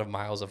like a lot of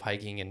miles of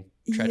hiking and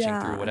trudging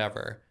through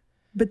whatever.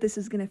 But this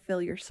is going to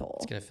fill your soul.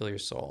 It's going to fill your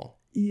soul.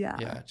 Yeah.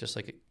 Yeah. Just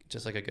like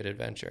a good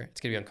adventure.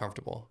 It's going to be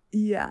uncomfortable.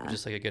 Yeah. But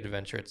just like a good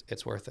adventure,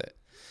 it's worth it.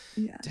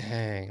 Yeah.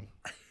 Dang.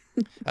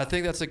 I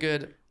think that's a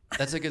good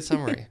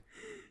summary.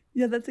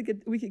 Yeah,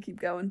 we could keep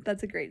going.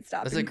 That's a great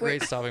stopping point. That's a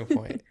great stopping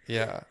point.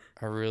 Yeah.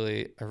 I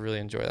really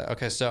enjoy that.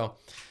 Okay. So,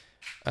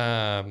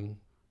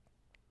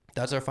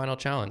 that's our final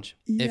challenge.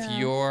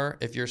 Yeah.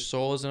 If your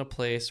soul is in a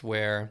place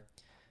where,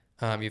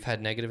 you've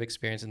had negative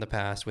experience in the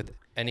past with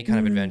any kind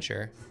of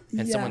adventure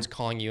and someone's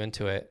calling you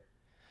into it,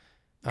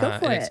 go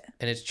for it.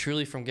 And it's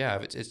truly from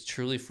God. It's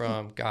truly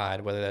from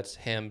God, whether that's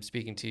him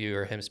speaking to you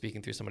or him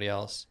speaking through somebody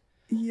else.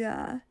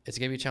 Yeah. It's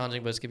going to be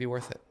challenging, but it's going to be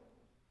worth it.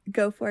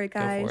 Go for it,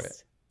 guys. Go for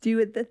it.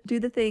 Do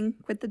the thing,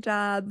 quit the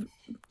job,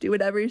 do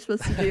whatever you're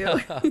supposed to do.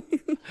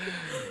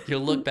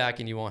 You'll look back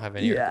and you won't have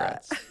any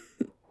regrets.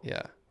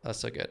 Yeah, that's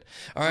so good.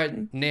 All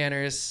right,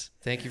 Nanners,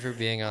 thank you for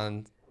being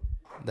on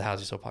the How's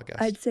Your Soul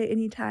podcast. I'd say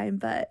anytime,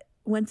 but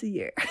Once a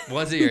year.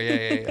 Once a year.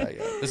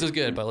 Yeah. This is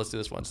good, but let's do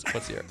this once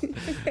a year.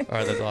 All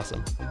right, that's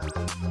awesome.